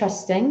that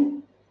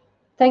interesting.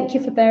 Thank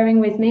you for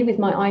bearing with me with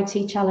my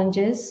IT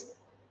challenges.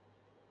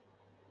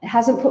 It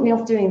hasn't put me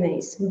off doing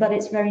these, but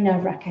it's very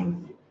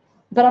nerve-wracking.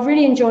 But I've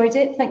really enjoyed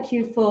it. Thank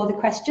you for the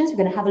questions. We're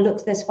going to have a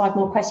look. There's 5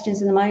 more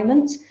questions in a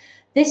moment.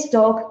 This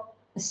dog,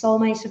 a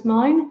soulmate of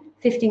mine,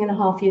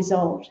 15.5 years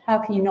old. How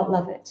can you not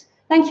love it?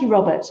 Thank you,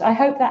 Robert. I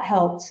hope that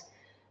helped.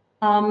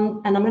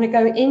 And I'm going to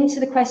go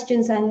into the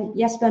questions, and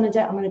yes,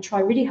 Bernadette, I'm going to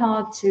try really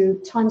hard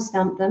to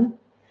timestamp them.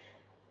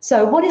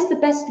 So what is the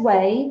best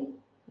way,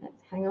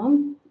 hang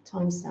on,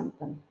 timestamp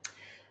them.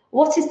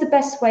 What is the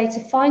best way to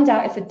find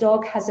out if a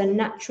dog has a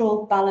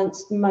natural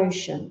balanced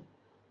motion?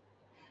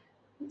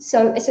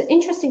 So it's an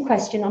interesting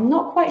question. I'm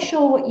not quite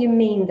sure what you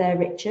mean there,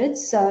 Richard.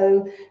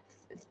 So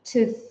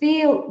to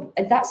feel,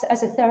 that's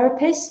as a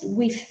therapist,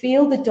 we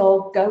feel the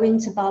dog go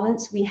into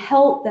balance. We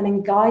help them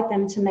and guide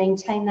them to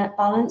maintain that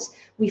balance.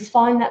 We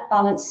find that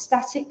balance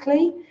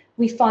statically.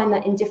 We find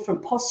that in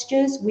different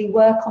postures. We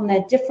work on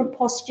their different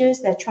postures,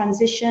 their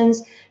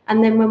transitions.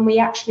 And then when we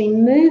actually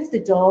move the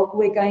dog,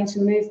 we're going to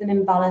move them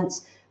in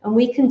balance. And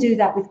we can do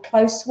that with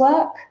close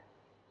work.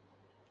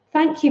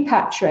 Thank you,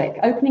 Patrick,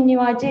 opening new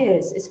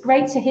ideas. It's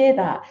great to hear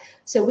that.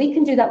 So we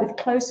can do that with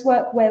close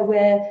work where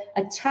we're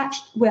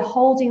attached, we're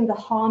holding the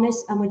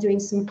harness and we're doing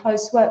some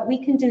close work.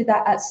 We can do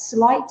that at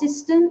slight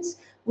distance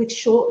with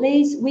short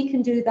leads. We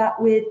can do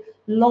that with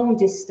long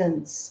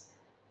distance.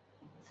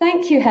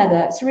 Thank you,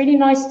 Heather. It's really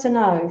nice to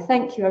know.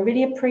 Thank you. I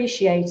really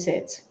appreciate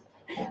it.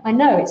 I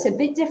know it's a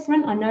bit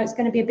different. I know it's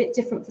going to be a bit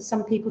different for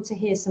some people to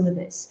hear some of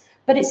this.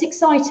 But it's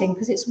exciting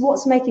because it's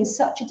what's making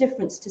such a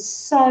difference to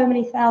so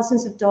many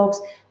thousands of dogs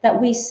that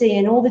we see,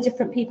 and all the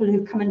different people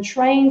who've come and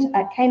trained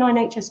at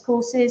Canine HS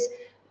courses,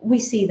 we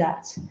see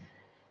that.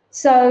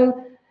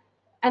 So,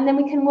 and then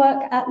we can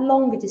work at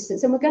longer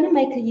distance, and we're going to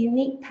make a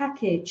unique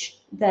package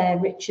there,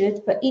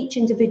 Richard, for each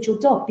individual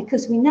dog,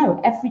 because we know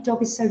every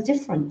dog is so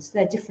different.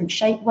 They're different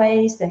shape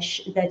ways,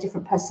 they're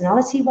different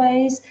personality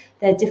ways,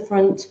 they're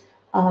different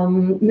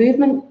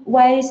movement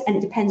ways, and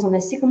it depends on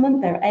their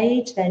signalment, their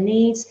age, their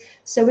needs.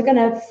 So we're going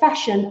to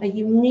fashion a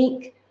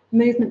unique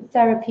movement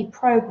therapy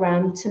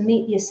program to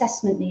meet the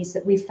assessment needs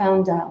that we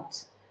found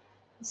out.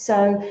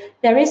 So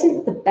there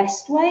isn't the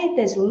best way.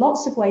 There's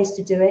lots of ways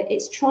to do it.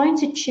 It's trying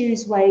to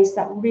choose ways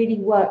that really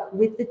work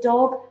with the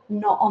dog,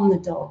 not on the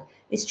dog.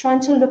 It's trying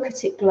to look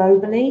at it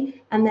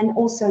globally and then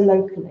also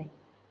locally.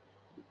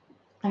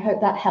 I hope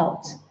that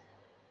helped.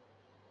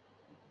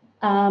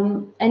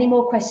 Any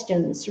more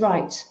questions?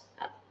 Right.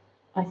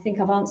 I think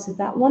I've answered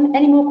that one.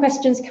 Any more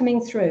questions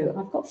coming through?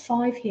 I've got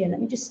 5 here.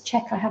 Let me just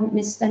check I haven't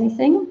missed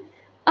anything.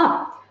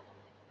 Ah,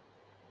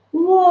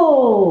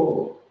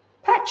 whoa,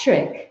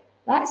 Patrick,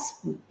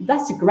 that's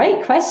a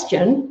great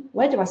question.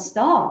 Where do I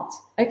start?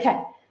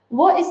 Okay,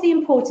 what is the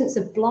importance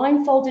of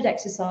blindfolded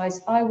exercise?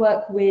 I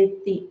work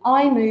with the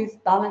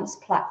iMove Balance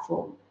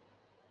platform.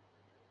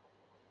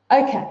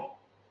 Okay,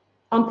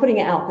 I'm putting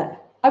it out there.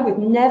 I would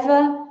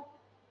never,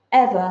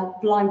 ever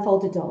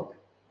blindfold a dog.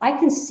 I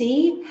can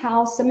see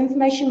how some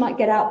information might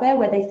get out there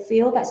where they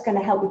feel that's going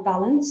to help with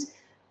balance.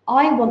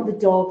 I want the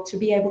dog to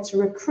be able to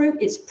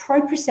recruit its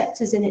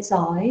proprioceptors in its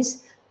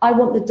eyes. I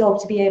want the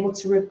dog to be able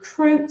to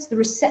recruit the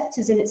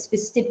receptors in its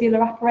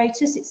vestibular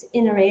apparatus, its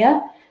inner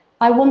ear.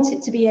 I want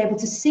it to be able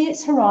to see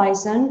its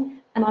horizon,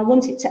 and I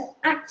want it to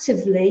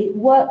actively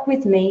work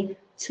with me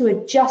to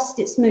adjust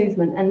its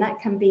movement. And that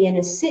can be in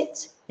a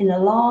sit, in a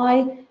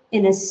lie,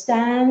 in a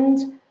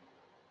stand.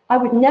 I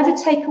would never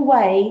take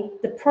away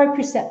the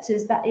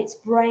proprioceptors that its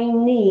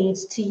brain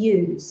needs to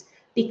use,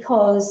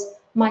 because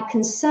my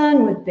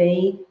concern would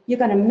be you're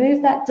going to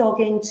move that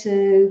dog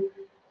into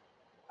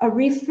a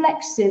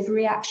reflexive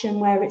reaction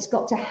where it's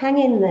got to hang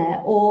in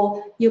there,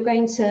 or you're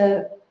going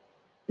to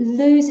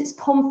lose its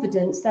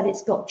confidence that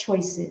it's got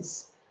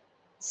choices.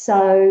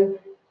 So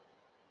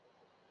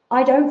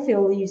I don't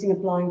feel using a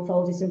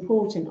blindfold is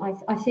important.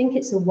 I think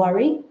it's a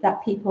worry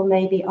that people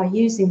maybe are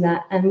using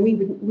that, and we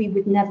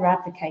would never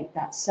advocate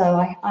that.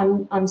 So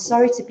I'm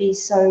sorry to be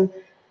so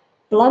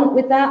blunt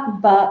with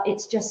that, but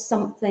it's just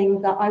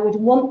something that I would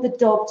want the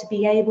dog to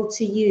be able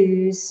to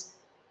use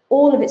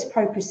all of its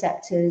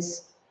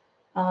proprioceptors,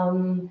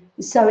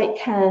 so it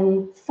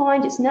can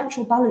find its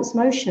natural balance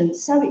motion,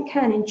 so it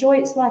can enjoy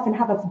its life and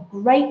have a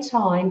great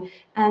time,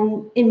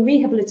 and in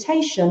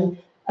rehabilitation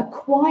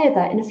acquire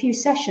that in a few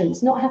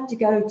sessions, not have to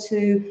go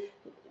to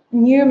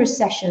numerous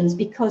sessions,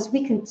 because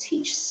we can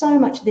teach so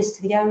much of this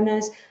to the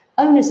owners.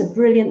 Owners are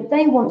brilliant.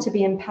 They want to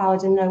be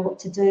empowered and know what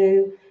to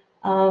do.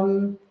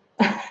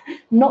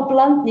 Not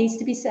blunt needs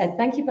to be said.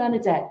 Thank you,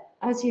 Bernadette.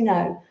 As you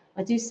know,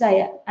 I do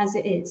say it as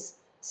it is.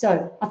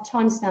 So I've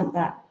timestamped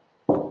that.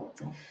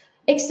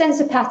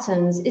 Extensor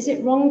patterns. Is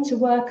it wrong to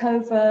work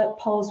over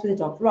poles with a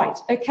dog? Right.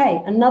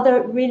 Okay.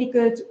 Another really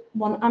good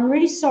one. I'm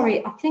really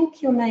sorry. I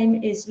think your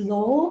name is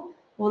Law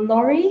or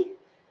Laurie.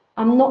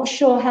 I'm not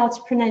sure how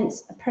to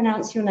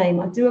pronounce your name.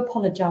 I do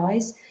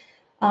apologize.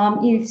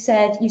 You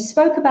said you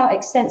spoke about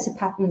extensor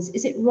patterns.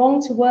 Is it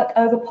wrong to work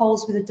over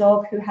poles with a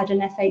dog who had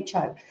an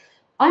FHO?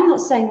 I'm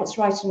not saying what's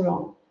right and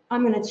wrong.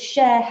 I'm going to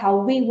share how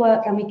we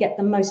work, and we get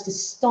the most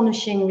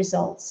astonishing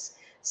results.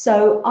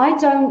 So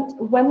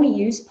when we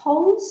use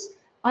poles,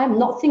 I'm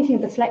not thinking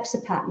of the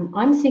flexor pattern.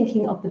 I'm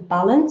thinking of the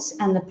balance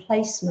and the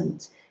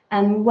placement.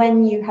 And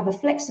when you have a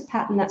flexor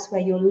pattern, that's where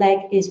your leg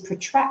is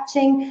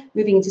protracting,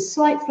 moving into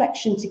slight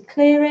flexion to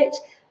clear it.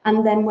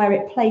 And then where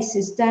it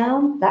places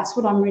down, that's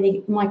what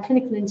my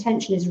clinical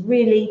intention is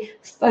really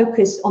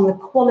focused on the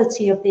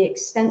quality of the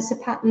extensor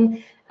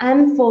pattern,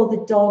 and for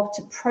the dog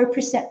to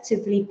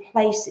proprioceptively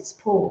place its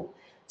paw.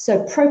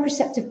 So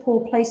proprioceptive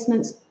paw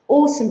placements,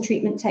 awesome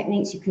treatment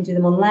techniques. You can do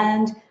them on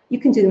land, you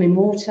can do them in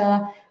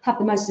water, have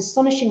the most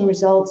astonishing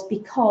results,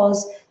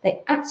 because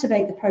they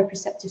activate the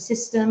proprioceptive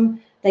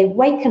system, they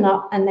waken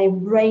up, and they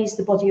raise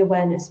the body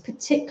awareness,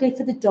 particularly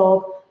for the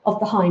dog of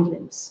the hind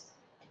limbs.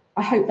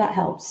 I hope that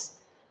helps.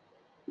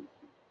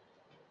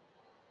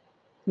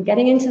 I'm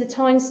getting into the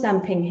time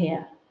stamping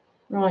here.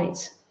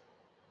 Right.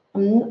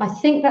 I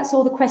think that's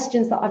all the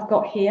questions that I've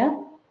got here.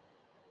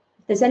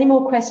 If there's any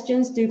more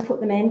questions, do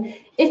put them in.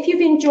 If you've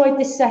enjoyed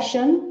this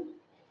session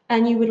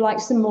and you would like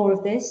some more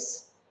of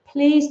this,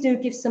 please do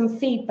give some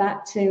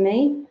feedback to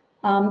me.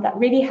 That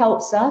really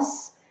helps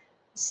us.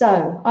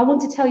 So I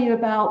want to tell you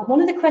about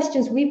one of the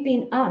questions we've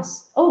been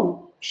asked.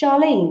 Oh,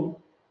 Charlene.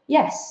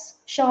 Yes,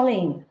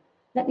 Charlene.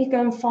 Let me go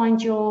and find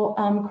your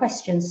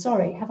question.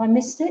 Sorry, have I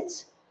missed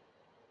it?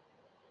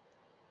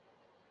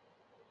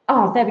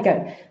 Ah, there we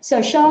go.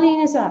 So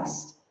Charlene has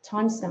asked,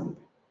 timestamp.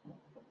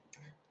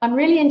 I'm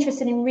really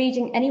interested in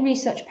reading any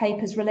research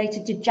papers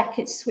related to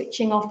jackets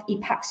switching off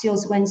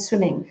epaxials when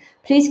swimming.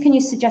 Please, can you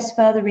suggest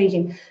further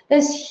reading?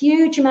 There's a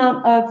huge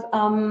amount of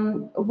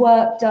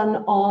work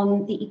done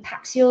on the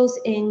epaxials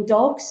in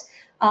dogs.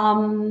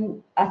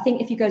 I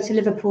think if you go to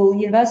Liverpool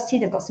University,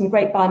 they've got some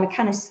great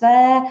biomechanists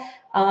there.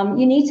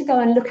 You need to go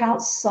and look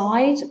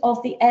outside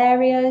of the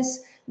areas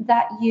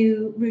that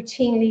you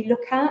routinely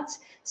look at.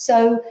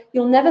 So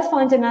you'll never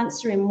find an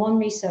answer in one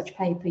research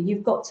paper.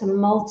 You've got to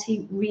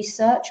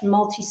multi-research,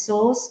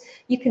 multi-source.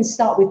 You can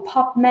start with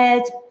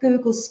PubMed,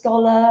 Google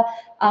Scholar,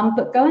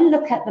 but go and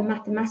look at the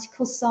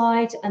mathematical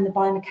side and the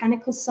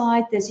biomechanical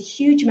side. There's a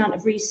huge amount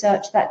of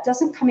research that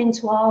doesn't come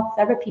into our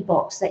therapy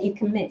box that you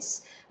can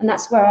miss. And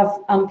that's where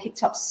I've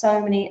picked up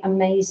so many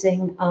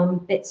amazing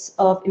bits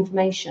of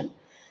information.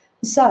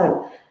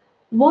 So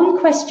one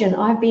question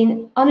I've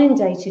been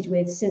inundated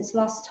with since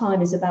last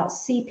time is about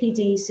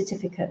CPD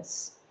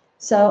certificates.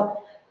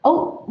 So,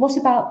 oh, what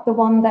about the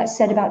one that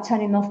said about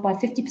turning them off by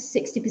 50 to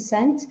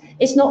 60%?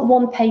 It's not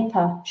one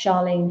paper,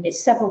 Charlene,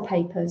 it's several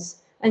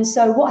papers. And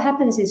so what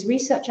happens is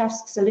research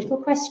asks a little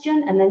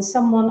question, and then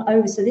someone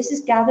so this is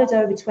gathered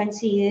over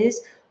 20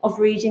 years of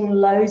reading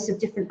loads of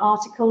different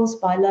articles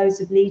by loads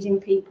of leading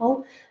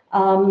people.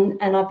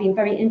 And I've been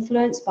very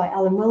influenced by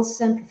Alan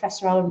Wilson,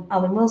 Professor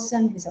Alan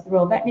Wilson, who's at the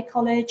Royal Veterinary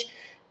College,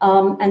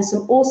 and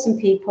some awesome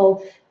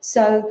people.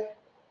 So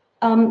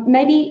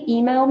maybe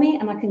email me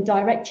and I can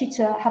direct you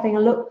to having a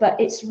look, but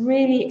it's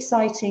really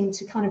exciting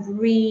to kind of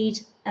read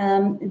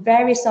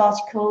various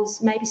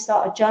articles, maybe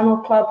start a journal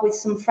club with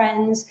some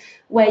friends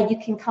where you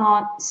can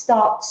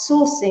start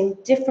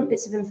sourcing different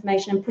bits of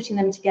information and putting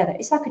them together.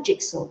 It's like a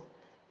jigsaw.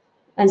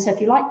 And so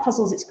if you like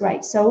puzzles, it's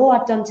great. So all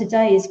I've done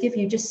today is give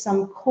you just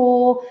some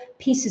core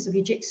pieces of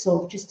your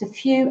jigsaw, just a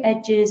few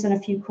edges and a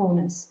few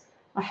corners.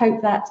 I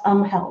hope that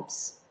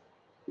helps.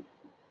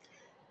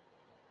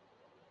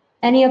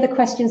 Any other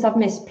questions I've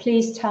missed,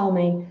 please tell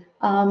me,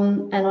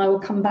 and I will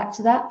come back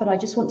to that. But I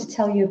just want to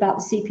tell you about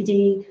the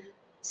CPD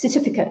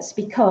certificates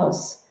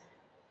because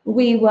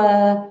we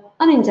were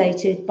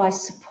inundated by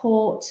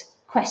support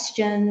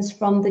questions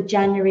from the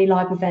January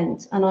live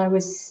event, and I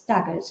was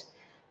staggered.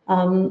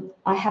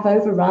 I have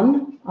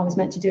overrun. I was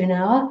meant to do an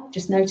hour,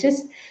 just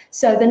noticed.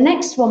 So the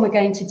next one we're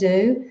going to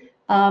do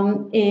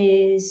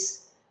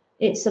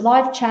it's a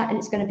live chat, and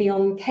it's going to be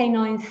on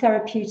canine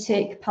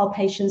therapeutic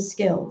palpation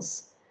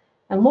skills.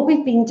 And what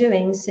we've been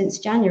doing since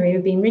January,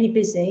 we've been really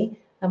busy,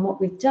 and what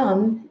we've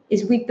done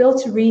is we've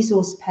built a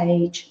resource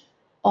page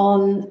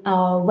on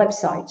our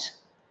website,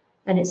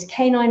 and it's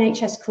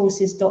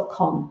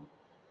caninehscourses.com.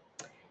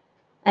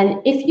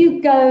 And if you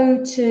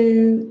go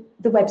to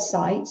the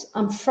website,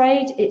 I'm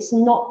afraid it's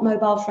not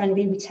mobile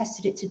friendly. We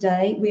tested it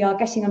today. We are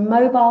getting a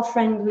mobile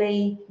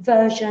friendly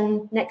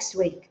version next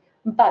week.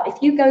 But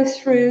if you go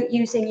through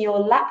using your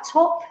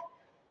laptop,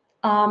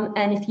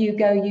 and if you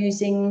go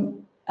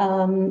using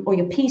or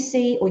your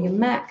PC or your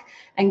Mac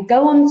and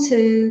go on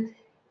to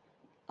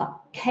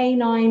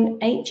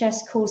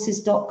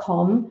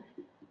caninehscourses.com,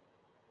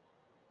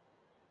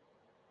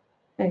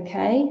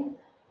 okay,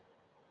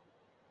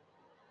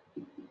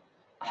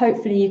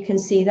 hopefully you can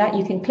see that.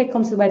 You can click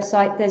onto the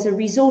website. There's a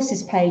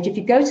resources page. If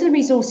you go to the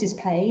resources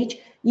page,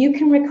 you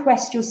can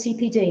request your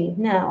CPD.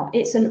 Now,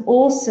 it's an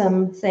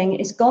awesome thing.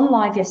 It's gone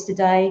live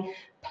yesterday.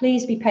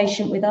 Please be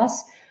patient with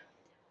us.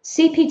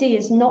 CPD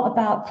is not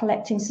about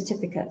collecting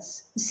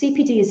certificates.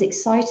 CPD is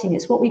exciting.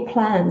 It's what we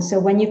plan. So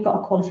when you've got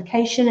a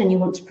qualification and you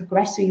want to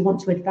progress or you want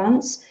to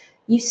advance,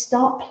 you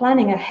start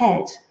planning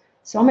ahead.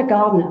 So I'm a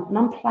gardener and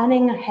I'm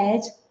planning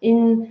ahead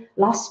in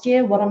last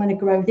year what I'm going to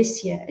grow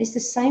this year. It's the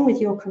same with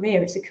your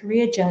career. It's a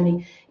career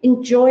journey.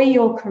 Enjoy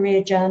your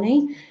career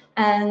journey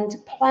and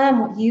plan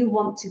what you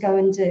want to go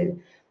and do.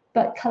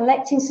 But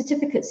collecting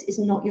certificates is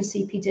not your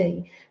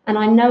CPD. And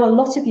I know a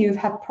lot of you have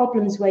had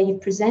problems where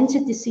you've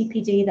presented the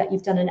CPD that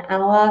you've done an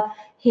hour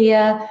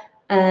here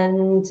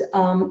and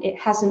it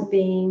hasn't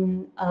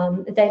been,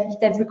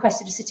 they've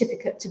requested a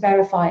certificate to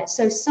verify it.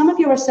 So some of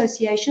your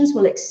associations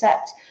will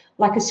accept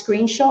like a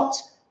screenshot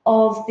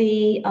of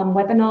the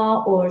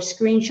webinar or a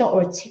screenshot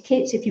or a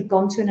ticket if you've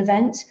gone to an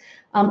event.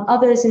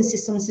 Others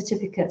insist on a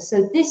certificate.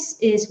 So this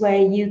is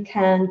where you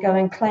can go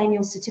and claim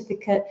your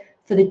certificate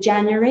for the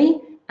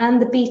January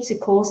and the beta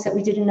course that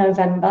we did in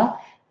November.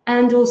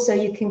 And also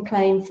you can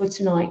claim for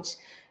tonight.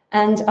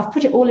 And I've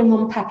put it all in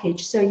one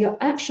package. So your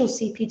actual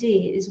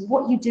CPD is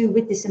what you do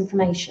with this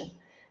information.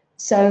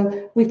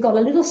 So we've got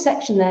a little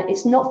section there.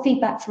 It's not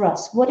feedback for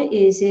us. What it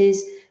is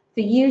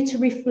for you to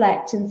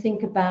reflect and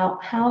think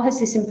about how has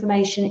this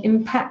information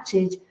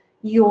impacted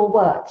your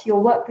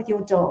work with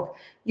your dog,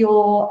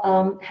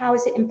 how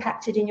has it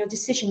impacted in your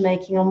decision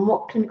making on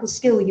what clinical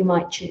skill you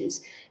might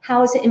choose,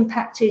 how has it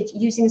impacted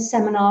using a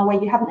seminar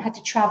where you haven't had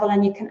to travel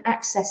and you can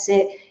access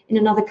it in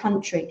another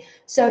country.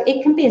 So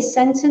it can be a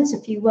sentence, a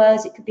few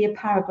words, it could be a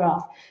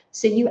paragraph.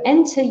 So you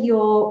enter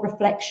your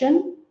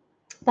reflection.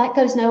 That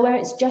goes nowhere.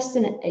 It's just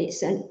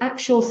it's an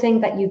actual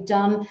thing that you've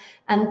done,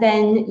 and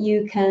then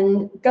you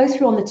can go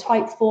through on the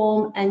type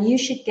form, and you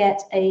should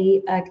get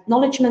a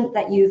acknowledgement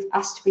that you've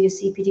asked for your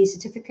CPD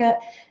certificate,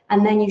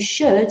 and then you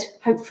should,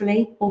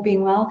 hopefully, all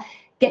being well,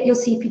 get your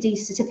CPD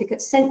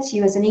certificate sent to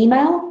you as an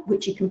email,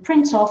 which you can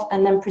print off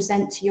and then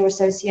present to your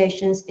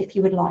associations if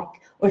you would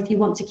like, or if you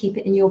want to keep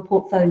it in your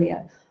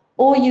portfolio,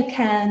 or you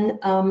can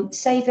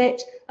save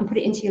it and put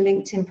it into your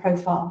LinkedIn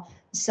profile.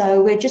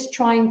 So we're just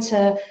trying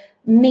to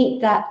meet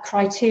that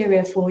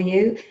criteria for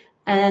you.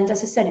 And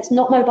as I said, it's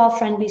not mobile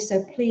friendly,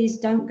 so please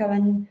don't go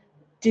and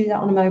do that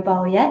on a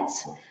mobile yet,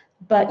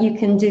 but you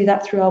can do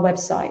that through our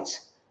website.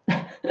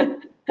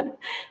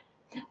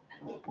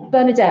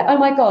 Bernadette, oh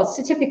my God,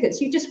 certificates,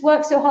 you just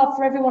work so hard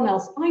for everyone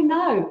else. I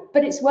know,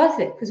 but it's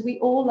worth it because we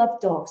all love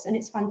dogs and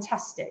it's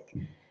fantastic.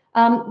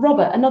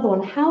 Robert, another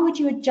one, how would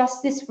you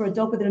adjust this for a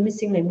dog with a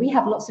missing limb? We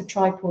have lots of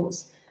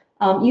tripaws.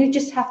 You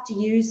just have to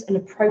use an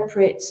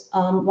appropriate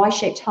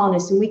Y-shaped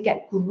harness, and we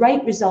get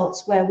great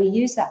results where we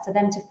use that for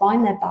them to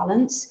find their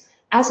balance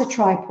as a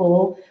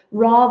tripaw,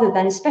 rather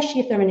than,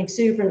 especially if they're an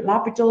exuberant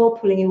Labrador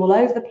pulling you all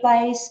over the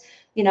place,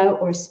 you know,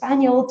 or a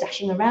Spaniel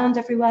dashing around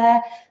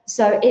everywhere.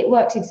 So it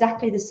works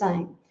exactly the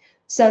same.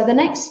 So the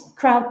next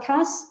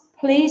crowdcast,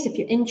 please, if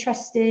you're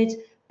interested,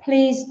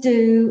 please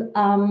do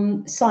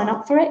sign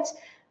up for it.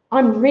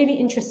 I'm really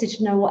interested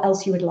to know what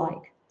else you would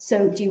like.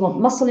 So do you want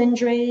muscle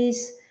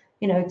injuries?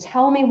 You know,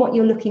 tell me what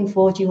you're looking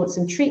for. Do you want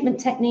some treatment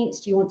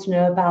techniques? Do you want to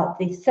know about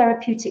the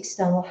therapeutic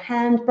external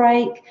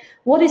handbrake?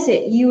 What is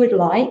it you would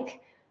like?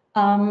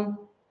 Oh,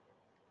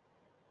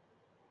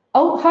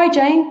 hi,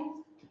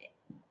 Jane.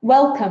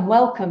 Welcome,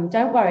 welcome.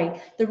 Don't worry.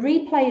 The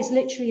replay is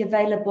literally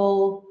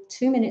available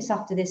 2 minutes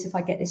after this, if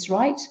I get this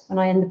right, when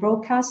I end the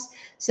broadcast.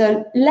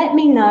 So let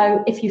me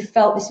know if you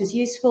felt this was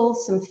useful.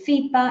 Some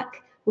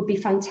feedback would be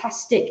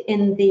fantastic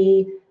in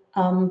the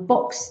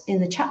box,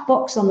 in the chat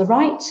box on the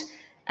right.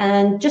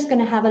 And just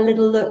going to have a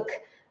little look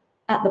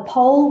at the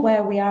poll,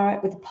 where we are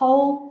at with the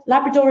poll.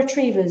 Labrador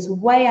Retrievers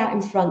way out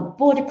in front,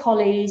 Border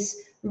Collies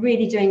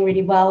really doing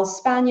really well,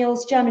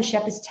 Spaniels, German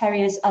Shepherds,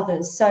 Terriers,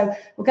 others. So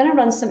we're going to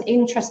run some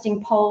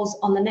interesting polls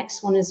on the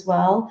next one as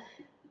well.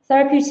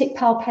 Therapeutic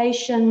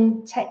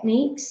palpation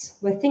techniques.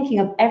 We're thinking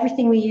of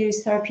everything we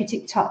use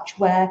therapeutic touch,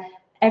 where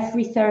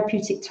every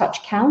therapeutic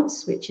touch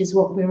counts, which is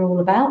what we're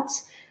all about.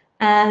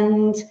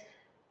 And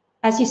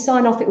as you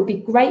sign off, it would be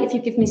great if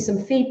you give me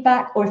some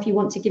feedback, or if you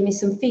want to give me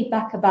some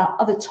feedback about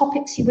other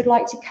topics you would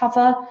like to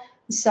cover.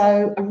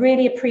 So I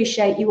really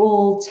appreciate you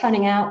all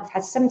turning out. We've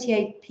had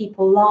 78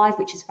 people live,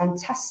 which is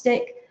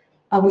fantastic.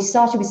 We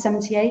started with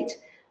 78.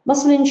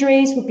 Muscle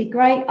injuries would be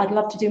great. I'd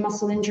love to do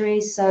muscle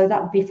injuries, so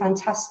that would be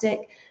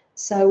fantastic.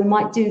 So we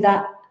might do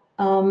that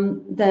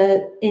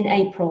in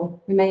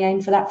April. We may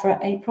aim for that for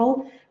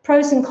April.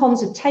 Pros and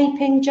cons of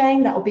taping,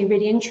 Jane, that will be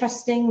really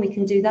interesting. We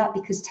can do that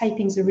because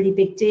taping is a really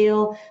big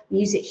deal. We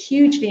use it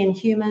hugely in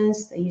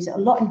humans. They use it a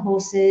lot in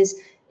horses.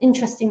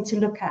 Interesting to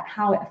look at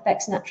how it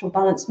affects natural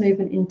balance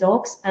movement in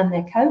dogs and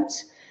their coat.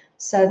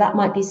 So that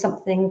might be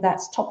something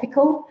that's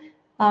topical.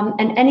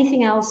 And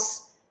anything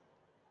else,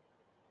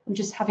 I'm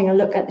just having a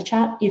look at the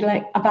chat. You'd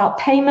like about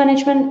pain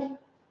management,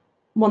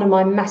 one of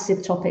my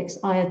massive topics.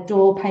 I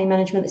adore pain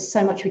management. There's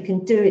so much we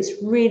can do.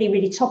 It's really,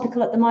 really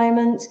topical at the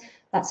moment.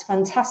 That's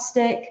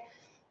fantastic.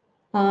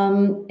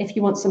 If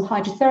you want some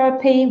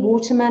hydrotherapy,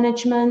 water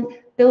management,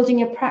 building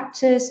your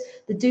practice,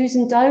 the do's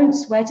and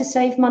don'ts, where to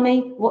save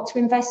money, what to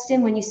invest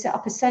in when you set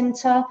up a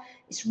centre.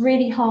 It's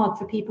really hard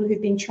for people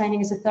who've been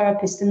training as a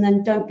therapist and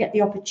then don't get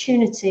the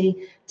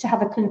opportunity to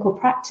have a clinical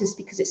practice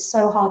because it's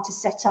so hard to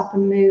set up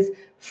and move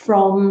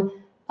from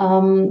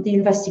the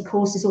university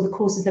courses or the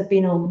courses they've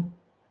been on.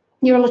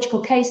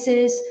 Neurological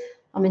cases,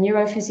 I'm a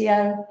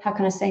neurophysio, how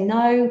can I say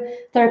no?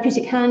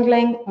 Therapeutic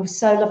handling, I would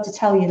so love to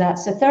tell you that.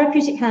 So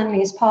therapeutic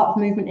handling is part of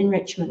movement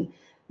enrichment.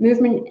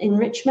 Movement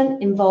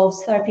enrichment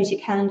involves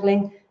therapeutic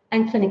handling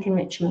and clinic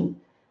enrichment.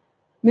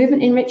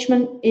 Movement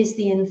enrichment is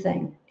the in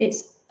thing.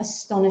 It's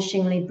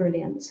astonishingly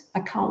brilliant. I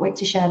can't wait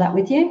to share that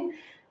with you.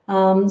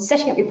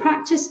 Setting up your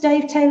practice,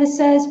 Dave Taylor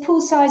says, pool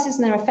sizes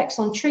and their effects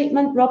on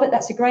treatment. Robert,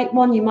 that's a great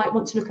one. You might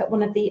want to look at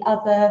one of the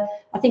other,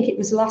 I think it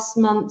was last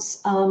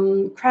month's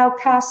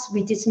crowdcast.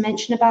 We did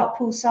mention about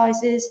pool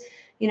sizes.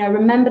 You know,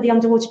 remember the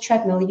underwater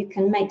treadmill, you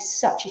can make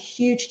such a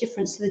huge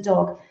difference to the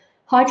dog.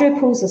 Hydro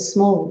pools are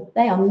small.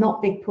 They are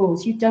not big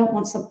pools. You don't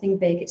want something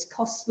big. It's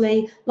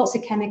costly, lots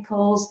of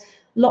chemicals,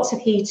 lots of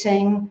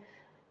heating.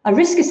 A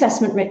risk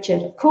assessment,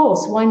 Richard, of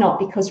course, why not?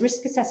 Because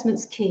risk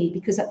assessment's key,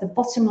 because at the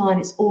bottom line,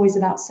 it's always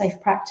about safe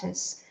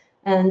practice.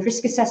 And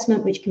risk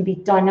assessment, which can be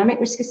dynamic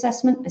risk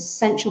assessment,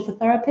 essential for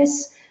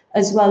therapists,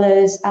 as well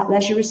as at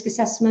leisure risk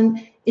assessment,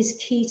 is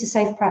key to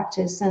safe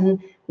practice.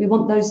 And we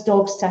want those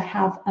dogs to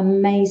have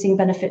amazing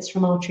benefits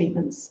from our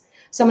treatments.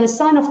 So I'm going to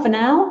sign off for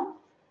now.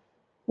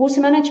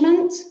 Water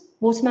management,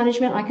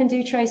 I can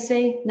do,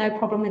 Tracy, no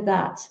problem with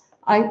that.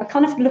 I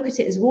kind of look at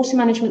it as water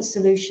management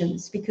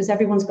solutions because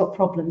everyone's got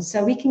problems.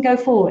 So we can go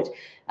forward.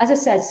 As I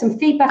said, some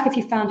feedback if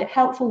you found it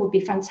helpful would be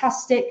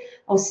fantastic.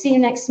 I'll see you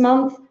next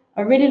month.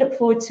 I really look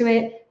forward to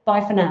it.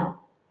 Bye for now.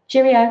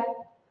 Cheerio.